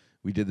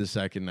we did the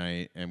second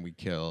night and we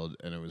killed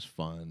and it was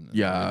fun.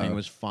 Yeah. Everything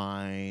was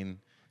fine.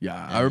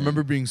 Yeah, I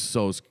remember being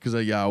so because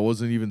I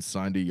wasn't even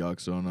signed to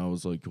Yucks, and I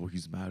was like, "Oh,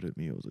 he's mad at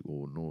me." I was like,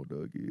 "Oh no,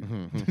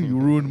 Dougie, you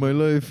ruined my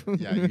life."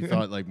 Yeah, you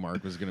thought like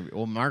Mark was gonna be.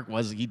 Well, Mark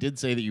was. He did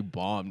say that you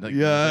bombed. Like,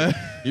 Yeah.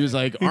 he was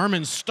like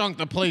Armin stunk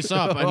the place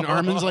up, and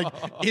Armin's like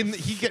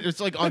it's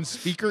like on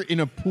speaker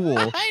in a pool.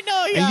 I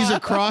know, And he's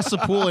across the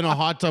pool in a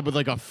hot tub with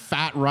like a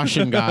fat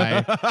Russian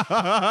guy,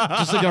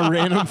 just like a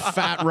random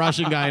fat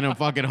Russian guy in a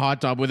fucking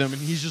hot tub with him,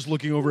 and he's just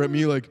looking over at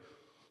me like,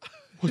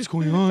 "What's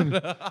going on?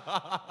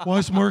 Why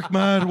is Mark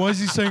mad? Why is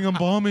he saying I'm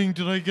bombing?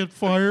 Did I get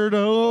fired?"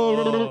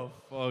 Oh,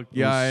 fuck.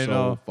 Yeah, I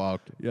know.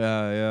 Fucked.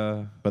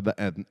 Yeah. But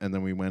and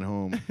then we went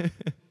home,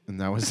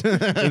 and that was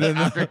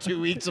after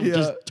 2 weeks of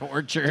just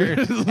torture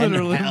and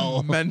Literally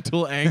hell.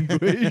 mental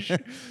anguish.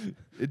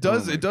 It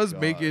does. my It does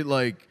make God. it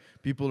like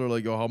people are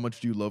like, "Oh, how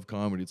much do you love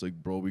comedy?" It's like,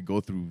 bro, we go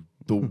through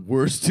the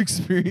worst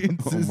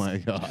experiences. Oh my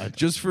God.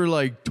 Just for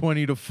like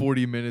 20 to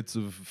 40 minutes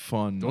of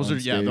fun. Those on are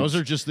stage. those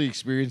are just the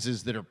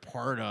experiences that are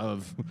part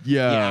of the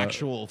Yeah.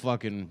 actual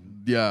fucking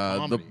the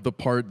comedy.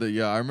 part that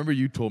I remember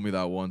you told me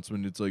that once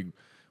when it's like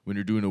when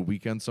you're doing a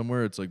weekend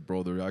somewhere, it's like,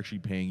 bro, they're actually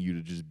paying you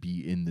to just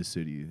be in the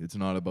city. It's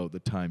not about the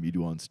time you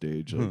do on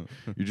stage. Like,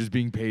 you're just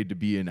being paid to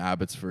be in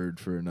Abbotsford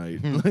for a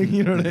night. Like,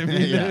 you know what I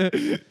mean? Yeah.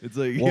 It's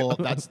like, Well,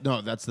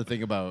 that's the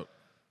thing about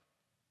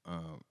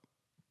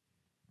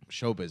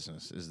show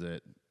business is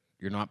that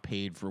you're not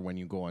paid for when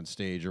you go on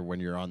stage or when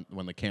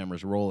the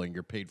camera's rolling.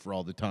 You're paid for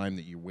all the time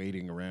that you're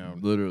waiting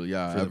around. literally,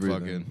 yeah, For the everything.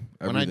 fucking-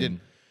 when I did-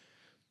 Everything.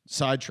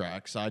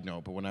 Side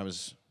note, but when I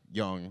was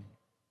young,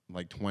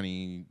 like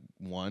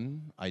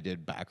 21, I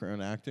did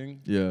background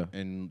acting. Yeah.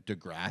 In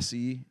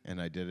Degrassi,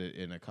 and I did it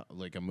in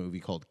a movie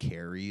called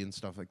Carrie and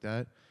stuff like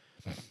that.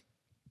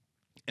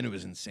 And it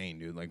was insane,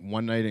 dude. Like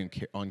one night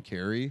on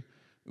Carrie,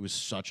 it was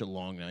such a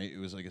long night. It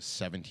was like a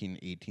 17,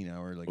 18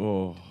 hour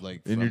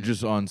And you're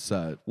just on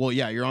set. Well,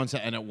 yeah, you're on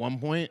set, and at one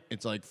point,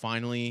 it's like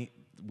finally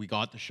we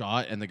got the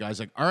shot, and the guy's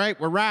like, "All right,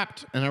 we're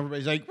wrapped," and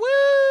everybody's like,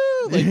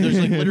 "Woo!" Like there's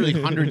like literally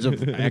hundreds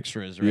of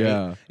extras, right?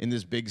 Yeah. In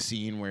this big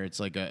scene where it's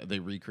like they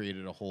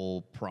recreated a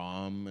whole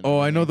prom. And Oh,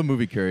 I know the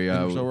movie Carrie.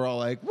 Yeah. so we're all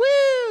like,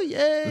 "Woo!"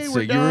 yay, That's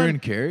we're sick. You done. were in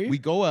Cary? We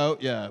go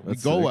out, yeah. We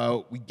That's go sick.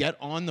 out. We get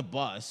on the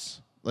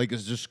bus, like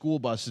it's a school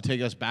bus to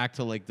take us back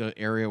to like the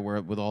area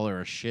where with all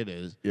our shit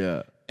is.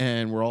 Yeah.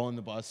 And we're all in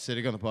the bus,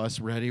 sitting on the bus,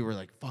 ready. We're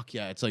like, fuck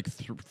yeah. It's like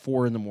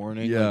 4 in the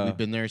morning. Like, Yeah. we've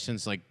been there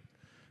since like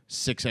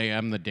 6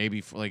 a.m. the day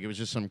before. Like, it was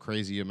just some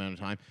crazy amount of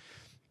time.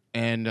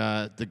 And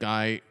the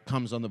guy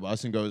comes on the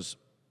bus and goes,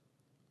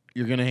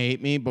 "You're going to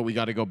hate me, but we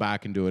got to go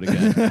back and do it again."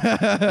 And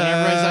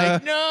everybody's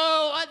like,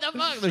 "No, what the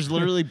fuck?" There's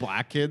literally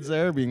black kids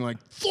there being like,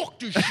 "Fuck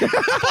this shit."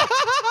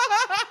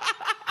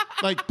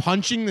 Like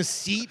punching the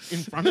seat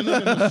in front of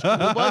them in the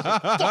school bus.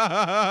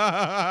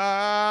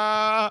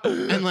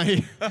 And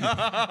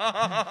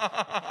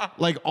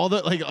like all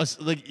the like us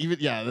like even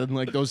yeah, then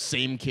like those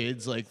same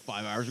kids like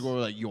 5 hours ago were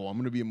like, "Yo, I'm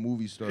gonna be a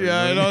movie star."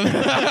 Yeah, I know.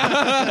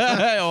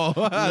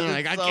 And they're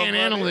like, "I can't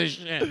handle this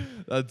shit."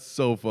 That's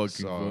so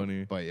fucking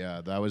funny. But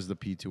yeah, that was the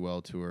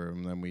P2L tour,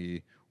 and then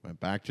we went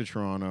back to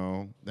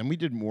Toronto. Then we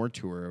did more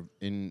tour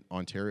in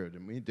Ontario,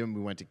 didn't we? Then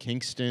we went to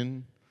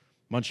Kingston,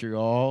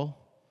 Montreal.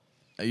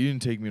 You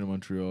didn't take me to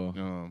Montreal.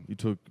 No. You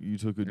took a I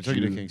took you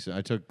to Kingston.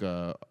 I took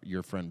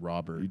your friend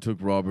Robert. You took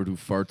Robert, who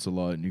farts a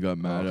lot, and you got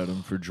mad at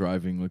him for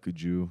driving like a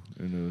Jew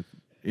in an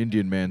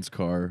Indian man's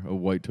car, a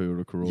white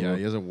Toyota Corolla. Yeah,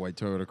 he has a white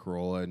Toyota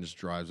Corolla and just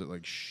drives it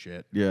like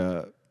shit.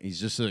 Yeah. He's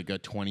just like a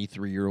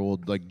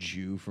 23-year-old like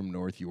Jew from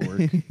North York.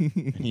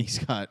 And he's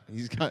got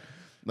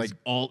like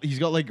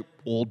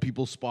old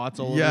people spots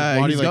all over his Yeah,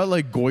 body. he's got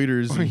like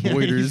goiters and Yeah,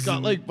 goiters. he's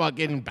got like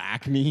fucking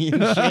back knee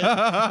and shit.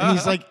 And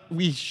he's like,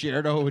 we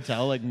shared a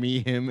hotel, like me,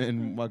 him,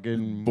 and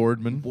fucking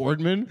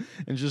Boardman,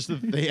 and just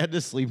they had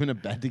to sleep in a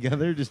bed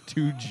together, just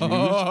two Jews.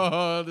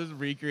 Oh, just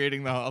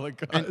recreating the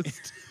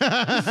Holocaust.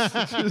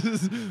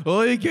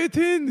 Oh, get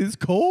in. It's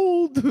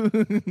cold.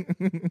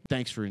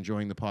 Thanks for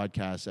enjoying the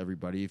podcast,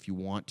 everybody. If you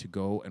want to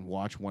go and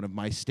watch one of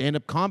my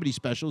stand-up comedy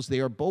specials, they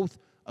are both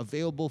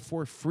available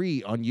for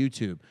free on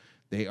YouTube.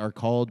 They are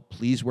called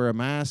Please Wear a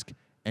Mask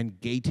and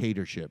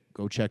Gaytatorship.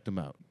 Go check them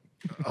out.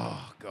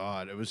 Oh,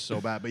 God. It was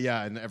so bad. But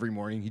yeah, and every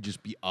morning he'd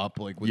just be up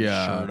like with his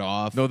shirt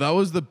off. No, that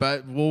was the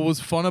bet. What was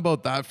fun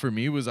about that for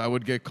me was I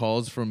would get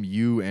calls from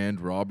you and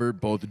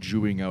Robert both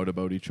Jewing out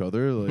about each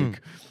other.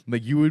 Like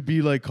you would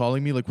be like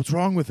calling me like, "What's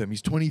wrong with him?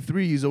 He's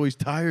 23. He's always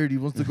tired. He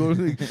wants to go.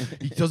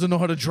 He doesn't know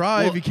how to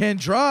drive. He can't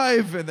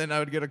drive." And then I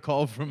would get a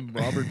call from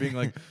Robert being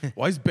like,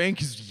 "Why is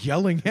Bankas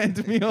yelling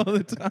at me all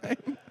the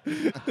time?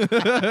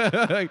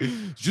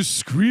 Just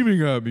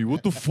screaming at me.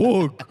 What the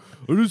fuck?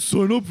 I didn't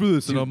sign up for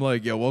this." And I'm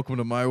like, "Yeah, welcome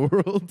to my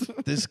world."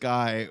 This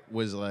guy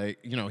was like,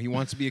 he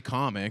wants to be a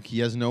comic. He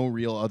has no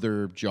real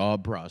other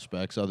job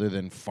prospects other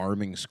than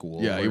farming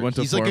school. Yeah, he went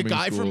to He's like a farming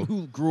guy school.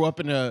 who grew up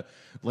in a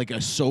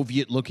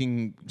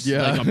Soviet-looking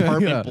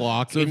apartment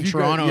block in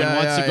Toronto and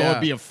wants to go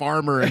and be a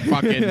farmer and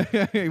fucking.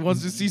 He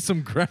wants to see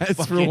some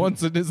grass for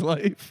once in his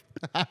life.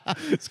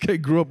 This guy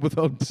grew up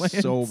without plants.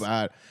 So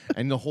bad.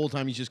 And the whole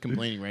time he's just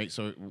complaining, right?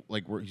 So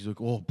like he's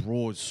like, "Oh,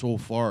 bro, it's so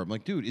far." I'm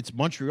like, "Dude, it's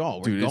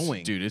Montreal. We're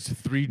going." It's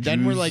 3 Jews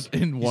Then we're like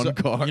in one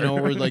car.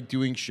 We're like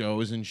doing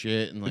shows and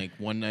shit. And like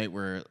one night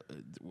where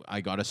I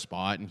got a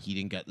spot and he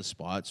didn't get the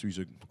spot, so he's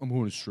like, "I'm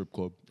going to a strip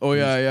club." Oh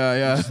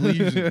yeah.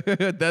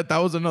 that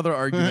was another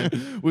argument.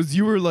 Was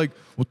you were like,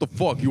 "What the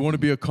fuck? You want to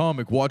be a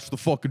comic? Watch the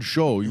fucking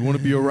show. You want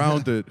to be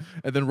around it."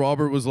 And then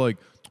Robert was like,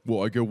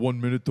 "Well, I get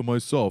 1 minute to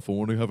myself. I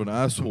want to have an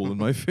asshole in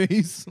my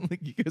face." Like,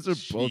 you guys are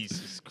both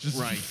just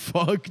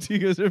fucked. You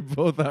guys are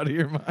both out of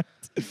your mind.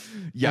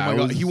 Yeah, oh my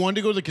God. He wanted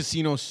to go to the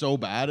casino so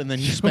bad, and then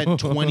he spent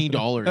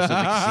 $20 at the casino.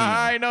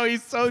 I know,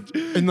 he's so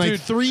in like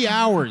 3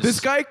 hours. This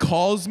guy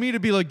calls me to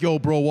be like, "Yo,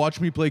 bro, watch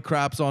me play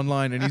craps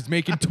online," and he's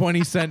making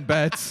 20-cent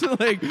bets.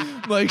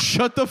 like,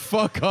 shut the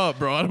fuck up,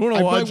 bro. I don't want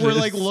to watch this. We're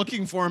like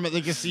looking for him at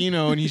the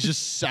casino, and he's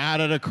just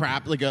sat at a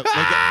crap like a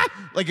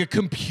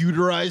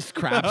computerized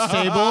craps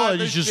table,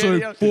 and he's just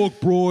like, "Fuck,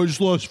 bro, I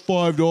just lost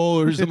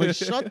 $5." I'm like,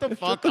 "Shut the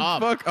fuck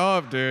up, fuck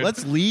up, dude.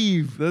 Let's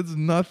leave." That's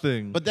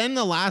nothing. But then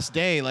the last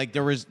day, like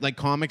there was like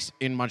comics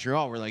in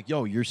Montreal were like,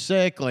 "Yo, you're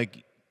sick,"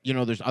 like.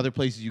 There's other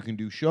places you can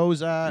do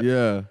shows at.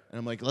 Yeah. And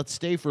I'm like, let's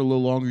stay for a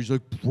little longer. He's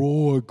like,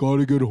 "Bro, I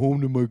gotta get home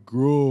to my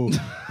girl." He's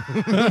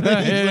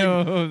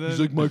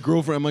like, "My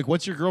girlfriend." I'm like,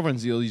 "What's your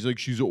girlfriend's deal?" He's like,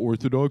 "She's an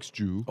Orthodox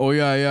Jew." Oh,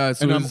 yeah.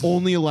 So and I'm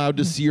only allowed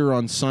to see her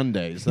on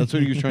Sundays. That's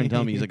what he was trying to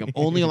tell me. He's like, "I'm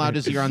only allowed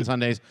to see her on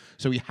Sundays,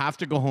 so we have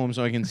to go home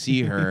so I can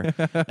see her."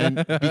 And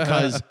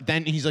because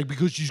then he's like,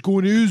 "Because she's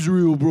going to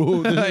Israel,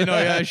 bro." I know,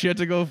 yeah. She had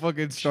to go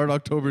fucking start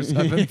October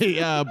 7th.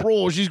 Yeah,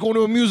 bro, she's going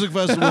to a music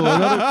festival.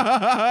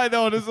 I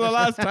know, this is the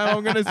last time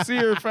I'm going to see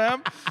her,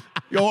 fam.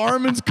 Yo,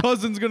 Armin's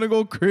cousin's going to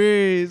go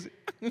crazy.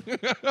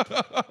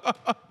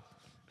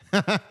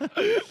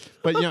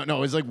 But no, it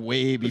was like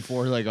way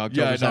before like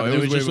October. Yeah, no, 7th. it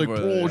was just way like,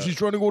 before "Bro, that, yeah. she's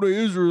trying to go to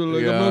Israel.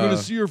 Like, I'm not Yeah. gonna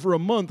see her for a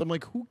month." I'm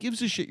like, "Who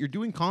gives a shit? You're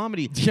doing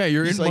comedy." Yeah,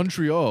 you're He's in like-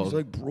 Montreal. He's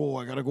like, "Bro,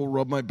 I gotta go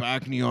rub my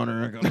back knee on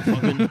her. I gotta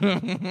fucking."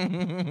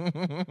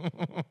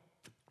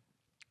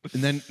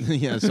 And then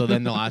so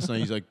then the last night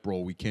he's like,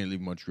 "Bro, we can't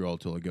leave Montreal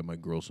till I get my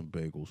girl some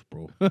bagels,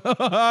 bro.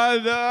 I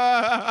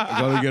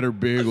gotta get her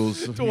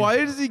bagels." So why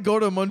does he go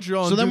to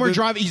Montreal? So then we're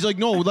driving. He's like,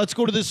 "No, let's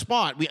go to this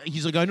spot."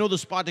 He's like, "I know the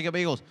spot to get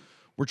bagels."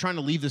 we're trying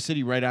to leave the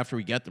city right after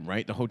we get them,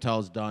 right? The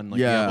hotel's done. Like,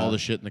 we have all the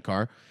shit in the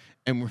car.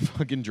 And we're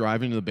fucking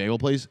driving to the bagel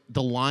place.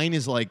 The line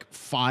is like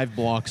 5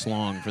 blocks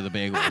long for the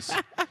bagels.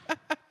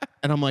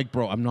 And I'm like,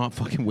 bro, I'm not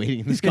fucking waiting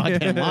in this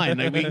goddamn line.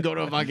 Like, we can go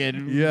to fucking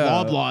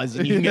Loblaws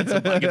and you can get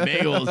some fucking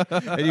bagels.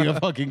 And you can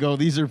fucking go,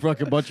 these are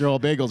fucking Montreal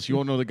bagels. You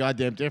won't know the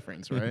goddamn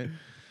difference, right?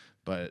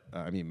 But,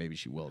 I mean, maybe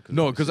she will.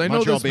 No, because I know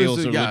Montreal those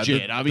bagels are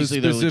legit. Obviously,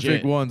 the they're specific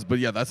legit. ones. But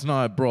yeah, that's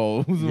not,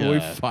 bro.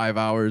 Wait 5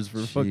 hours for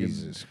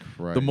Jesus fucking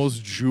Christ. the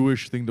most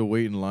Jewish thing to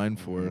wait in line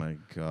for. Oh, my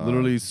God.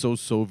 Literally so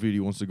Soviet he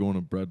wants to go on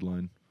a bread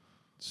line.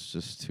 It's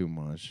just too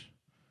much.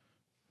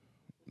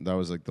 That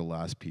was like the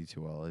last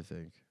P2L, I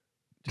think.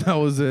 That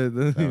was it.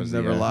 Then he was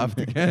the never end. laughed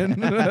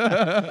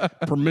again.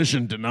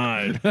 Permission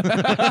denied. But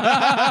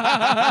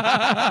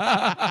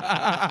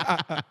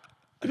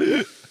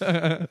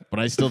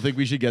I still think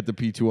we should get the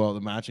P2L,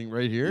 the matching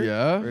right here.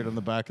 Yeah? Right on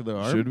the back of the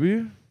arm. Should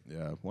we?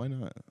 Yeah, why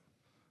not?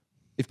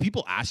 If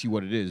people ask you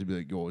what it is, be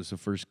like, yo, it's the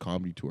first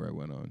comedy tour I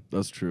went on.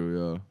 That's true,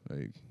 yeah.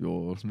 Like,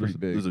 Yo, pretty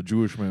big. there's a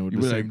Jewish man with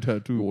you the be same like,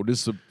 tattoo. oh,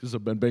 this is a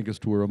Ben Bankas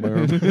tour on my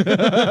arm.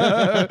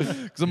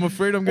 Because I'm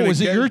afraid I'm going to is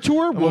it your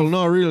tour? Well,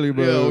 not really,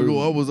 but Yeah,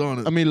 I was on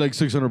it. I mean, like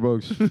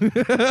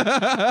 $600.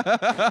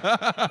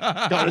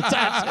 Got a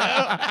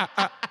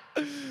tattoo.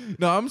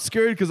 No, I'm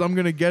scared because I'm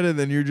going to get it,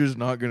 then you're just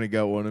not going to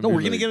get one. No,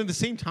 we're gonna get it at the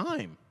same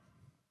time.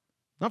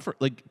 Not for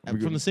like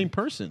from the same You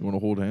person. want to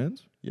hold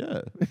hands?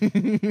 Yeah. I'm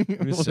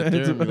gonna sit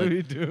there and be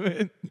like, do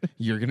it.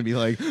 you're gonna be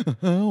like,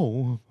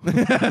 oh.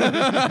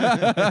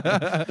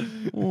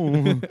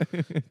 Oh.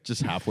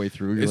 Just halfway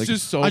through, you're It's like,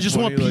 just so I just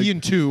want funny, P like-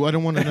 and 2. I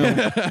don't want to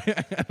know.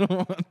 I don't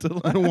want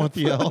to. I don't want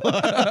the L.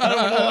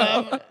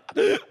 I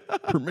don't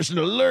want permission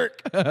to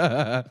lurk.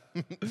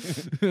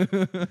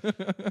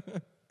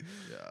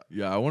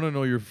 Yeah, I want to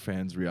know your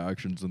fans'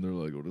 reactions, and they're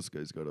like, "Oh, this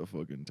guy's got a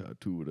fucking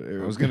tattoo with an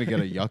arrow." I was gonna get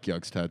a Yuck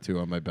Yucks tattoo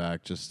on my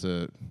back just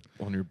to.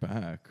 on your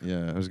back.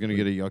 Yeah, I was gonna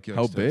get a Yuck Yucks.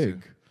 How tattoo.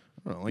 big?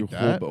 I don't know, like Your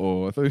that.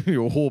 whole, I thought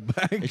your whole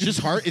back. It's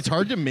just hard. It's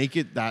hard to make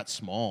it that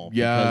small.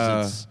 Yeah.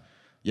 Because it's,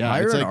 yeah.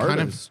 Hire it's an like kind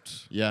of.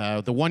 artist.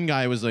 Yeah. The one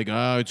guy was like,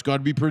 it's got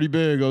to be pretty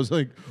big. I was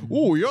like,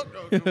 oh, yeah.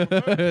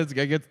 This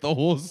guy gets the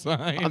whole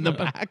sign On the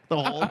back,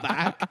 the whole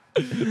back.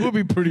 It would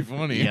be pretty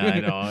funny. Yeah, I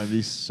know. It'd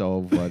be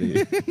so funny.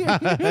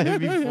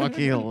 It'd be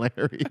fucking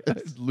hilarious.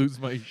 I'd lose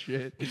my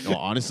shit. No,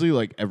 honestly,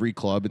 like every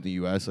club in the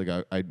U.S., like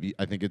I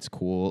think it's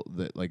cool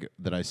that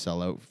that I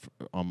sell out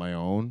on my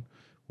own.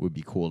 Would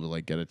be cool to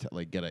like get an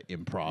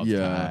improv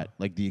tat,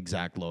 like the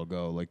exact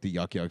logo, like the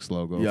Yuck Yucks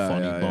logo,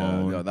 funny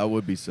bone. Yeah, that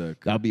would be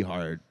sick. That'd be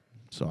hard.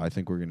 So I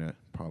think we're gonna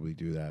probably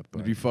do that. But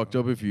It'd be fucked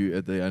up if you,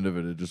 at the end of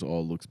it, it just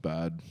all looks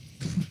bad.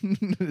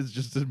 It's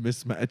just a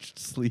mismatched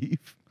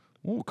sleeve.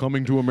 oh,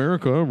 coming to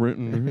America,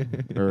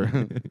 written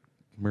or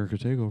America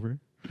Takeover.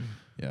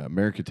 Yeah,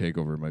 America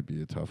Takeover might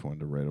be a tough one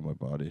to write on my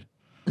body.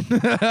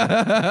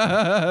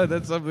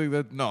 That's something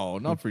that, no,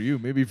 not for you.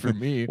 Maybe for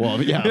me.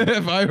 Well, yeah,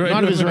 if I write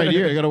not if it's it- right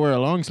here. I gotta wear a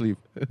long sleeve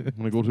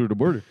when I go through the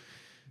border.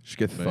 Just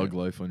get thug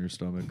life on your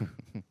stomach.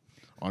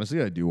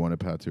 Honestly, I do want a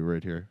tattoo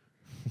right here.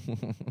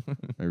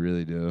 I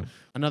really do.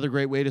 Another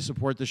great way to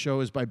support the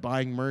show is by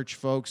buying merch,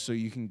 folks. So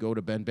you can go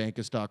to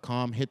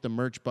benbankas.com, hit the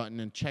merch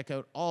button, and check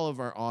out all of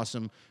our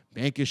awesome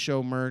Bankas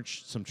Show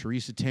merch, some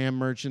Teresa Tam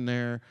merch in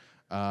there.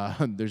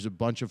 There's a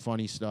bunch of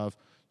funny stuff.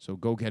 So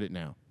go get it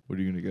now. What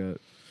are you going to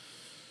get?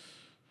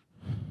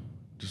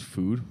 Just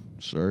food?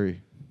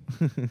 Sorry.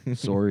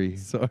 Sorry.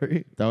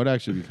 Sorry. That would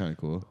actually be kind of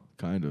cool.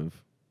 Kind of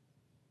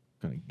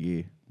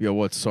gay. Yeah,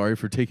 what? Sorry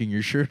for taking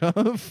your shirt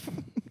off?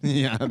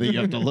 Yeah, that you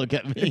have to look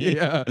at me.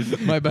 Yeah,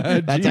 my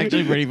bad. That's G.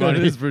 actually pretty funny.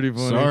 That is pretty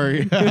funny.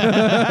 Sorry.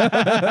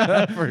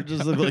 For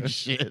just look like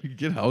shit.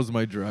 Get how's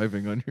my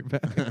driving on your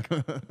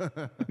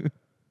back.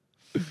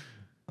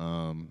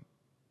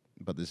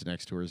 But this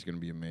next tour is going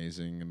to be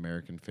amazing.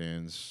 American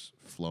fans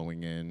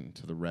flowing in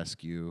to the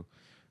rescue.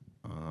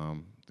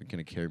 They're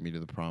going to carry me to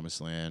the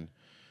promised land.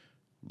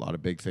 A lot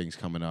of big things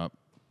coming up.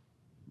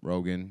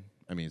 Rogan.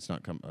 I mean, it's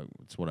not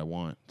it's what I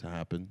want to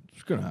happen.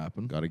 It's going to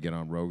happen. Got to get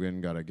on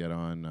Rogan. Got to get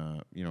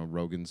on.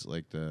 Rogan's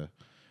like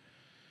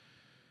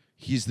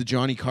he's the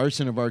Johnny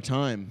Carson of our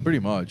time. Pretty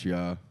much,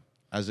 yeah.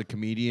 As a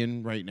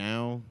comedian right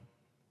now,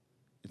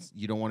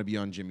 you don't want to be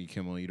on Jimmy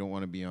Kimmel. You don't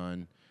want to be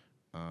on.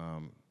 I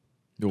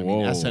mean,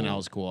 SNL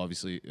is cool,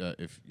 obviously.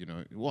 If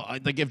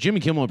Jimmy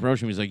Kimmel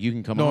approached me, he's like, "You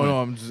can come on."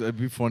 No, it'd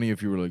be funny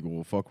if you were like,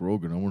 "Well, fuck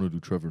Rogan. I want to do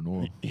Trevor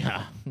Noah."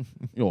 Yeah.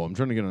 I'm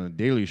trying to get on a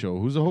Daily Show.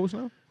 Who's the host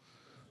now?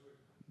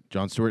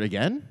 Jon Stewart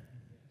again?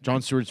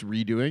 Jon Stewart's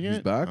redoing it. He's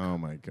back? Oh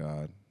my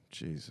God,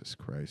 Jesus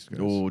Christ! Guys.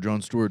 Oh,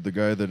 Jon Stewart, the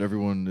guy that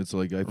everyone. It's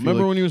like I feel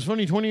Remember like, when he was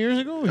funny 20 years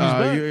ago? He's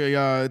back.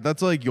 yeah,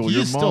 that's like He your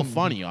is mom. still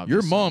funny,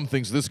 obviously. Your mom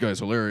thinks this guy's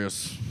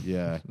hilarious.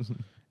 Yeah.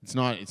 It's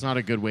not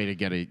a good way to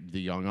get the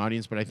young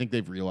audience, but I think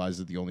they've realized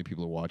that the only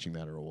people who are watching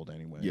that are old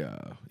anyway.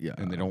 Yeah.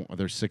 And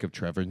they're sick of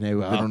Trevor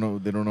Noah.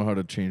 They don't know how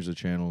to change the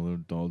channel.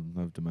 They all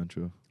have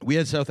dementia. We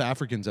had South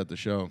Africans at the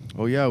show.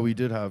 Oh yeah, we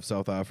did have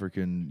South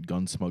African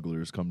gun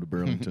smugglers come to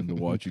Burlington to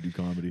watch you do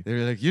comedy. They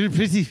were like, "You're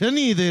pretty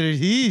funny there."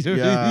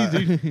 Yeah.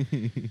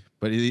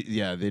 But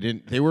they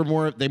didn't. They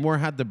more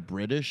had the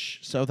British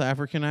South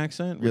African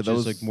accent, which that is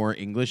was like more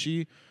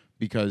Englishy.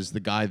 Because the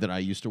guy that I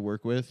used to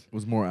work with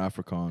was more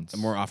Afrikaans.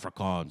 more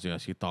Afrikaans.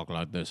 Yes, he talk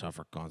like this,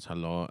 Afrikaans.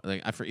 Hello,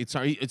 like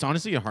it's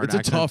honestly a hard. It's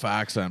accent. a tough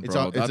accent,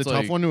 bro. It's a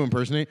tough one to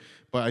impersonate.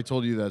 But I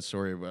told you that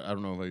story, but I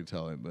don't know if I can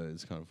tell it. But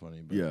it's kind of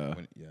funny. But Yeah.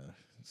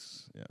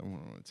 I don't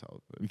want to tell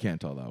it. But We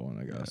can't tell that one,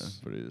 I guess.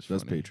 but it is.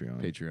 That's funny.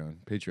 Patreon.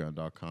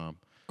 Patreon.com.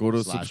 Go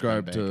to /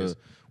 subscribe Bankas. to.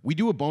 We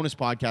do a bonus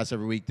podcast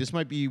every week. This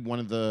might be one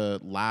of the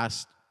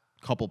last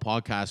couple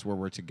podcasts where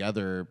we're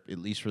together, at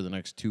least for the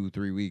next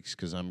 2-3 weeks,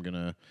 because I'm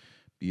gonna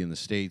be in the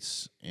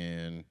States,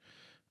 and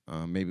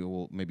maybe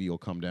you'll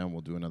come down.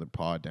 We'll do another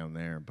pod down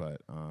there.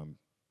 But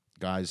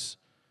guys,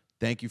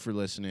 thank you for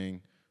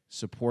listening.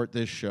 Support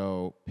this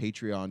show,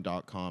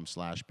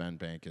 patreon.com/Ben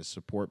Bankas.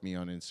 Support me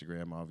on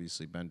Instagram,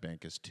 obviously, Ben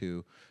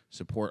Bankas2.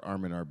 Support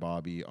Armin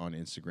Arbabi on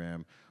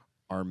Instagram,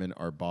 Armin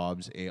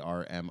Arbobs,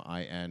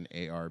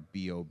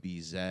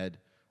 ARMINARBOBZ,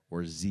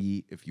 or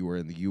Z if you are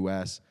in the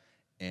U.S.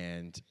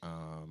 And,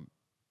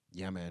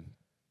 yeah, man,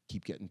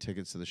 keep getting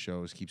tickets to the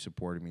shows. Keep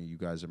supporting me. You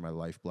guys are my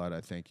lifeblood.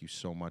 I thank you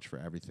so much for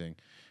everything.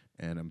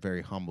 And I'm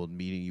very humbled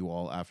meeting you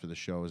all after the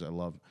shows. I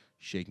love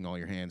shaking all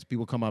your hands.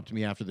 People come up to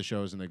me after the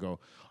shows and they go,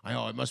 I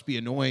know it must be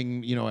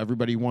annoying. You know,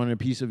 everybody wanted a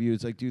piece of you.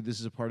 It's like, dude, this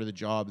is a part of the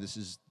job. This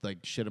is like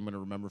shit I'm going to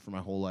remember for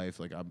my whole life.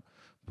 Like I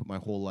put my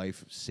whole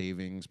life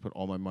savings, put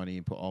all my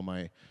money, put all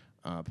my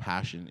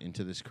passion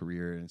into this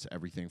career. And it's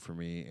everything for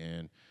me.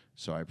 And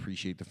so I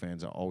appreciate the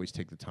fans. I always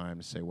take the time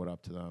to say what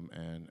up to them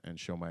and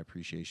show my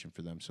appreciation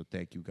for them. So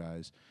thank you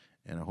guys.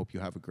 And I hope you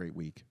have a great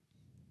week.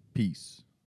 Peace.